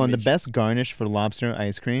 Wait, hold on. The image. best garnish for lobster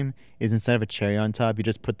ice cream is instead of a cherry on top, you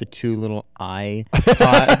just put the two little eye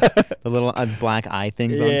pods, the little black eye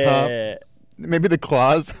things on top. Yeah. Maybe the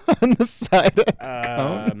claws on the side of the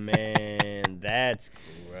Oh cone. man, that's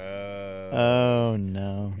gross. Oh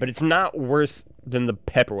no. But it's not worse than the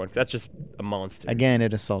pepper one. 'Cause that's just a monster. Again,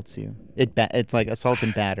 it assaults you. It's like assault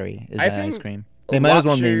and battery is I that ice think cream. They might as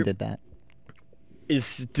well lobster named it that.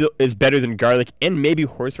 is better than garlic and maybe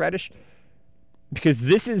horseradish, because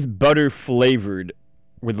this is butter flavored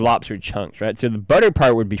with lobster chunks, right? So the butter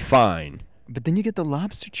part would be fine. But then you get the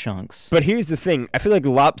lobster chunks. But here's the thing: I feel like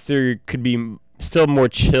lobster could be still more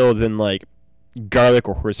chill than like garlic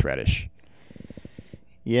or horseradish.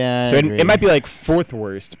 Yeah, So I it agree. might be like fourth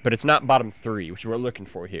worst, but it's not bottom three, which is what we're looking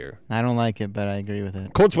for here. I don't like it, but I agree with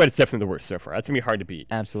it. Cold Sweat is definitely the worst so far. That's gonna be hard to beat.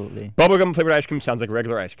 Absolutely. Bubblegum flavored ice cream sounds like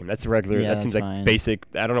regular ice cream. That's regular. Yeah, that seems that's like fine. basic.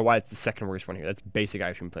 I don't know why it's the second worst one here. That's basic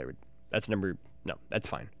ice cream flavored. That's number. No, that's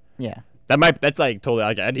fine. Yeah. That's like totally.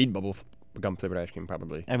 Like, I'd eat bubblegum flavored ice cream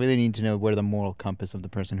probably. I really need to know where the moral compass of the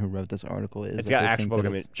person who wrote this article is. It's if got they actual think that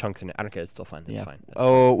bubblegum it's- chunks in it. I don't care. It's still fine. That's Yeah. fine. That's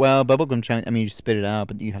Oh, well, bubblegum chunk. I mean, you spit it out,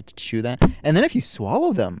 but you have to chew that. And then if you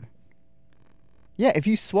swallow them. Yeah, if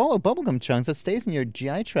you swallow bubblegum chunks, that stays in your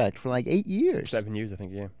GI tract for like 8 years. 7 years, I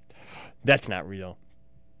think. Yeah. That's not real.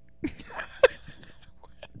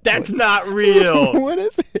 That's not real. What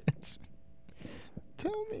is it?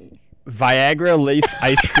 Tell me. Viagra laced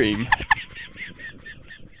ice cream.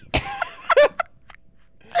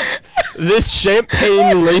 This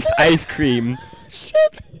champagne laced ice cream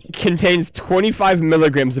contains 25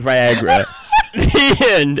 milligrams of Viagra. The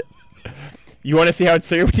end. You want to see how it's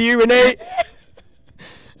served to you, Renee?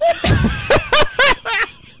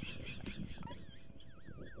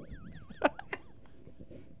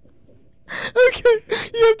 Okay,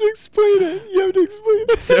 you have to explain it. You have to explain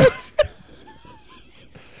it.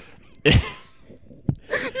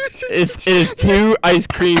 It is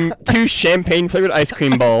two champagne flavored ice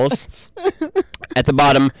cream balls at the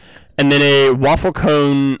bottom, and then a waffle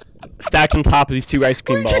cone stacked on top of these two ice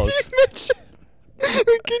cream balls.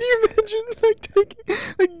 Can you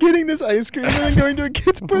imagine getting this ice cream and then going to a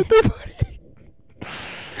kid's birthday party?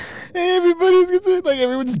 Hey,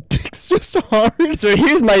 everyone's dick's just hard. So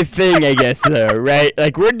here's my thing, I guess, though, right?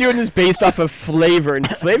 Like, we're doing this based off of flavor, and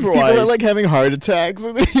People flavor-wise, are like having heart attacks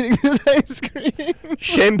when they're eating this ice cream.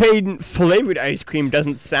 champagne flavored ice cream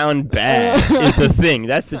doesn't sound bad. Is the thing.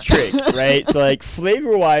 That's the trick, right? So, like,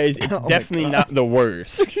 flavor-wise, it's Oh my definitely God. not the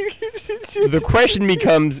worst. The question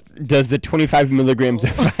becomes, does the 25 milligrams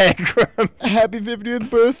of Viagra... Happy 50th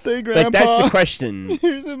birthday, Grandpa. Like, that's the question.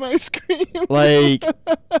 Here's some ice cream. Like...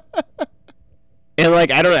 And,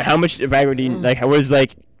 like, I don't know how much Viagra do you... Like, what is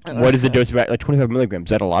the dose of Viagra? Like, 25 milligrams.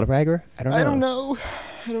 Is that a lot of Viagra? I don't know.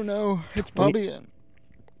 I don't know. It's probably...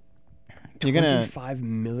 You're gonna 25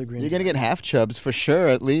 milligrams. you're gonna get half chubs for sure,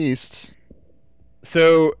 at least.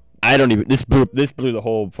 So I don't even. This blew the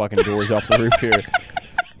whole fucking doors off the roof here.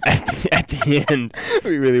 At the end.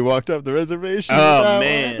 We really walked off the reservation. with Oh that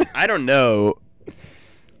man, one. I don't know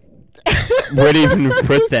where to even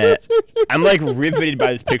put that. I'm like riveted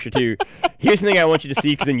by this picture too. Here's something I want you to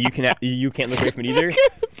see, because then you can't look away from it either.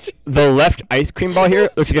 The left ice cream ball here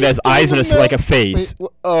looks like it has eyes and like a face, Wait,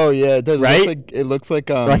 oh yeah, it does. Right? It looks like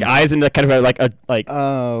like eyes and kind of like a like.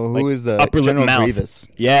 Oh, like who is the upper lip General mouth. Grievous?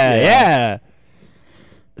 Yeah, Yeah. yeah.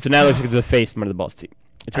 So now it looks like it's a face from under the balls too.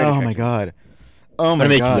 It's very Oh my attractive. god. Oh I'm my gonna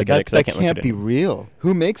make you god, look at it that, 'cause I that can't look can't at be it. real.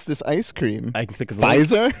 Who makes this ice cream? I can click the link.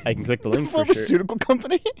 Pfizer? I can click the link The for sure. pharmaceutical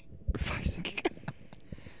company?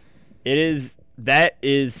 It is. That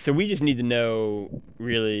is. So we just need to know,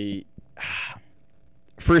 really,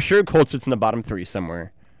 for sure, Cold Sweat's in the bottom three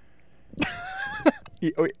somewhere,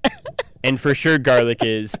 Oh, and for sure, garlic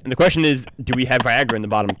is. And the question is, do we have Viagra in the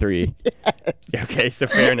bottom three? yes. Okay, so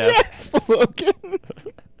fair enough. Yes, Logan.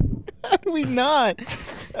 How do we not?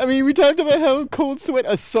 I mean, we talked about how Cold Sweat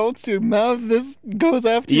assaults your mouth. This goes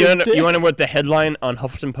after You your know, dick. you want to know what the headline on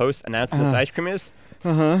Huffington Post announcing this ice cream is?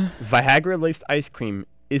 Uh-huh. Viagra laced ice cream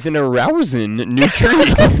is an arousing new treat.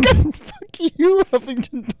 Fuck you,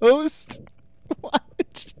 Huffington Post. Why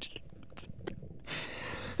would you do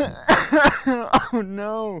that? Oh,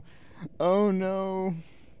 no. Oh, no.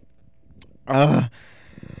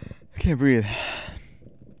 can't breathe.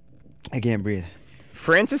 I can't breathe.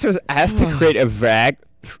 Francis was asked to create a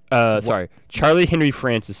Charlie Henry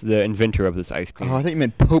Francis, the inventor of this ice cream. Oh, I thought you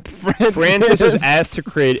meant Pope Francis. Francis was asked to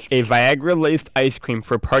create a Viagra-laced ice cream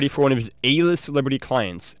for a party for one of his A-list celebrity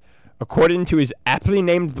clients. According to his aptly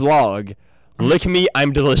named blog, Lick Me,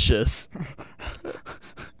 I'm Delicious.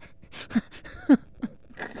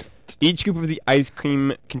 Each scoop of the ice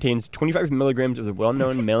cream contains 25 milligrams of the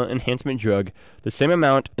well-known male enhancement drug, the same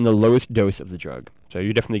amount in the lowest dose of the drug. So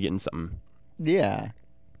you're definitely getting something. Yeah.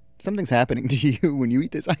 Something's happening to you when you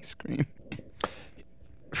eat this ice cream.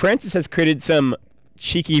 Francis has created some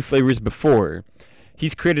cheeky flavors before.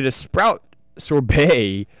 He's created a Sprout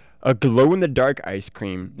sorbet, a glow-in-the-dark ice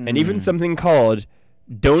cream, and even something called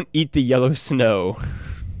Don't Eat the Yellow Snow.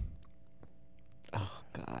 Oh,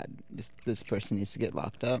 God. This person needs to get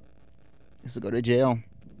locked up. Needs to go to jail.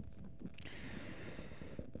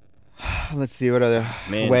 Let's see, what other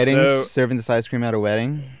weddings? Serving this ice cream at a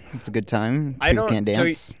wedding. It's a good time. People can't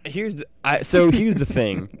dance. So here's the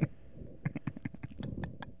thing.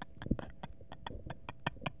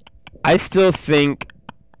 I still think.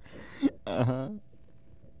 What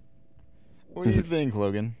do you think,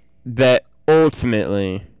 Logan? That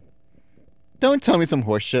ultimately. Don't tell me some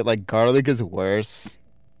horse shit like garlic is worse.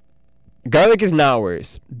 Garlic is not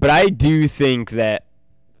worse, but I do think that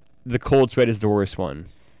the cold sweat is the worst one.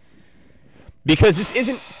 Because this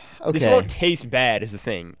isn't. Okay. This won't taste bad is the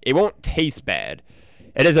thing. It won't taste bad.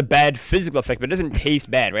 It has a bad physical effect, but it doesn't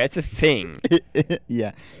taste bad, right? That's the thing.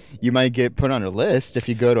 Yeah. You might get put on a list if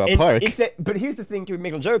you go to a park. But here's the thing, too, we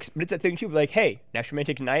make little jokes, but it's that thing, too, like, hey, next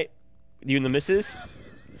romantic night, you and the missus,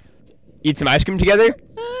 eat some ice cream together,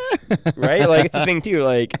 right? Like, it's the thing, too,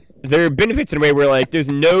 like, there are benefits in a way where, like, there's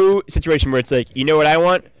no situation where it's like, you know what I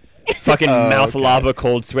want? Fucking mouth lava,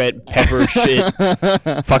 cold sweat, pepper shit,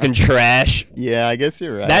 fucking trash. Yeah, I guess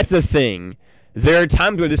you're right. That's the thing. There are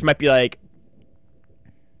times where this might be like,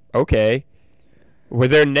 okay. Where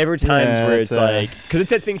there are never times where it's like, because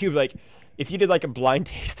it's that thing too of like, if you did like a blind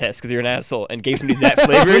taste test because you're an asshole and gave somebody that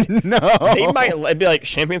flavored, they might be like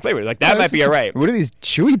champagne flavored. Like that might be alright. What are these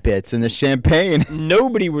chewy bits in the champagne?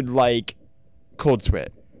 Nobody would like cold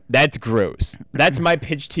sweat. That's gross. That's my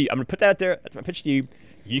pitch to you. I'm gonna put that out there. That's my pitch to you.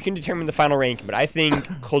 You can determine the final ranking, but I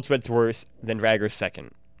think cold sweat's worse than Viagra's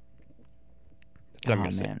second. That's what I'm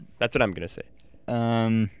gonna say. That's what I'm gonna say.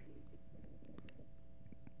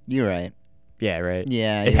 You're right. Yeah, right.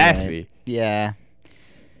 Yeah, it has to be. Yeah.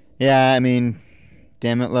 Yeah, I mean,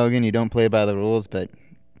 damn it, Logan, you don't play by the rules, but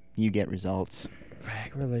you get results.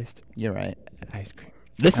 Viagra laced. You're right. Ice cream.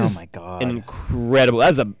 This is my God. Incredible.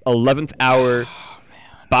 That's a 11th hour,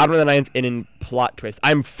 bottom of the 9th inning plot twist.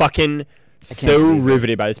 I'm fucking so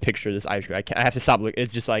riveted by this picture of this ice cream. I have to stop looking.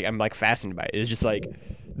 It's just like I'm like fascinated by it. It's just like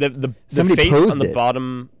the face on the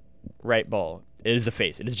bottom right ball. It is a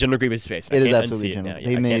face. It is General Grievous' face. It is absolutely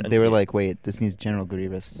General. They were like, wait, this needs General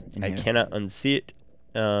Grievous in here. I cannot unsee it.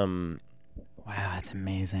 Wow, that's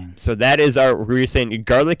amazing. So that is we were saying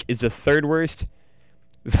garlic is the third worst,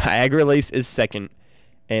 Viagra lace is second,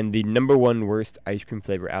 and the number one worst ice cream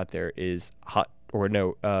flavor out there is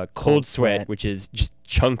cold sweat, which is just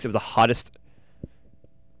chunks of the hottest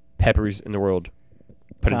peppers in the world.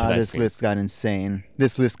 This list got insane.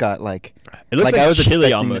 This list got like it looks like a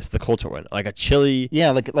chili almost. The cold sweat one, like a chili.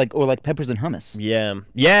 Yeah, like peppers and hummus.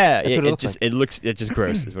 Yeah. It just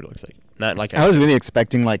gross is what it looks like. Not like I was really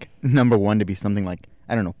expecting like number one to be something like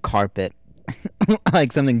I don't know, carpet,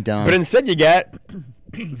 like something dumb. But instead you got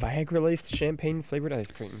Viagra laced champagne flavored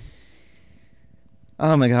ice cream.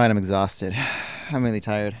 Oh my God, I'm exhausted. I'm really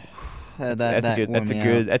tired.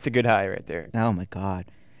 That's a good high right there. Oh my God.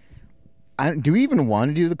 Do we even want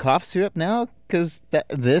to do the cough syrup now? Because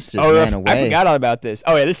this just ran away. I forgot all about this.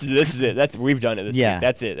 Oh yeah, this is it. We've done it. Week.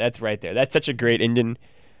 That's it. That's right there. That's such a great ending.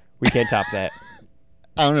 We can't top that.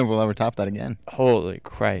 I don't know if we'll ever top that again. Holy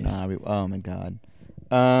Christ! Oh my God.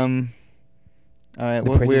 All right.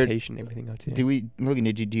 The presentation, everything else. Yeah. Logan?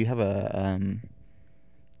 Do you have a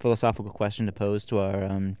philosophical question to pose to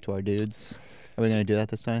our dudes? Are we going to do that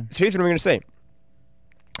this time? So here's what I'm going to say.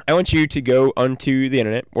 I want you to go onto the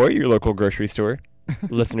internet or your local grocery store,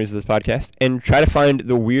 listeners of this podcast, and try to find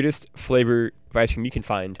the weirdest flavor of ice cream you can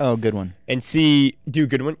find. Oh, good one. And do a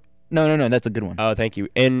good one? No, that's a good one. Oh, thank you.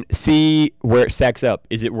 And see where it stacks up.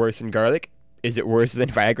 Is it worse than garlic? Is it worse than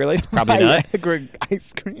Viagra lace? Probably not. Viagra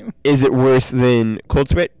ice cream. Is it worse than cold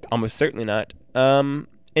sweat? Almost certainly not. And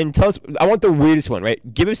tell us, I want the weirdest one, right?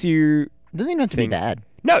 Give us your Doesn't even have to be bad.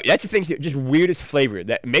 No, that's the thing. Just weirdest flavor.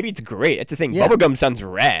 That maybe it's great. That's the thing. Yeah. Bubblegum sounds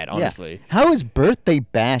rad, honestly. Yeah. How is Birthday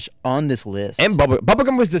Bash on this list? And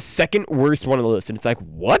bubblegum was the second worst one on the list, and it's like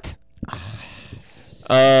what?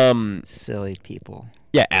 Silly people.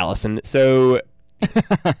 Yeah, Allison. So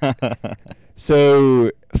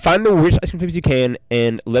find the weirdest ice cream flavors you can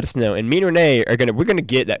and let us know. And me and Renee we're gonna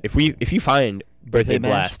get that if you find Birthday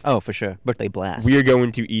Blast. Oh, for sure. Birthday Blast. We are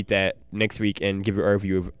going to eat that next week and give our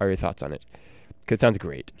review of our thoughts on it. Because it sounds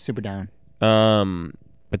great. Super down.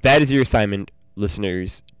 But that is your assignment,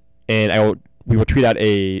 listeners. And we will tweet out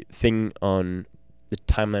a thing on the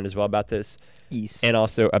timeline as well about this. Yes. And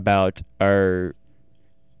also about our,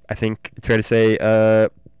 I think it's fair to say,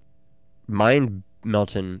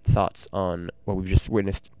 mind-melting thoughts on what we've just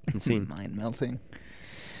witnessed and seen. Mind-melting.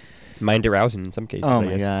 Mind-arousing in some cases, Oh I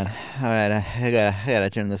my guess. God! All right, I gotta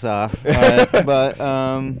turn this off. But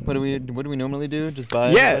what do we normally do? Just bye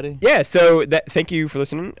everybody? Yeah. So thank you for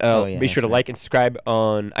listening. Yeah, be sure to like and subscribe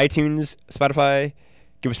on iTunes, Spotify.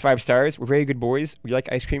 Give us 5 stars. We're very good boys. We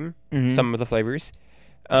like ice cream. Mhm. Some of the flavors.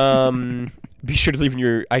 Be sure to leave in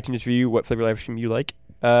your iTunes review what flavor ice cream you like.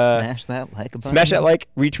 Smash that like button. Smash that like,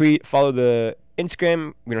 retweet, follow the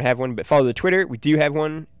Instagram. We don't have one, but follow the Twitter. We do have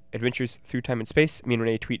one. Adventures Through Time and Space. Me and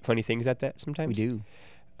Renee tweet funny things at that sometimes. We do.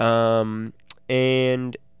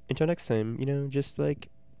 And until next time, just like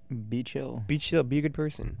Be chill. be chill, be a good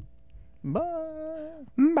person. Bye.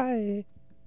 Bye.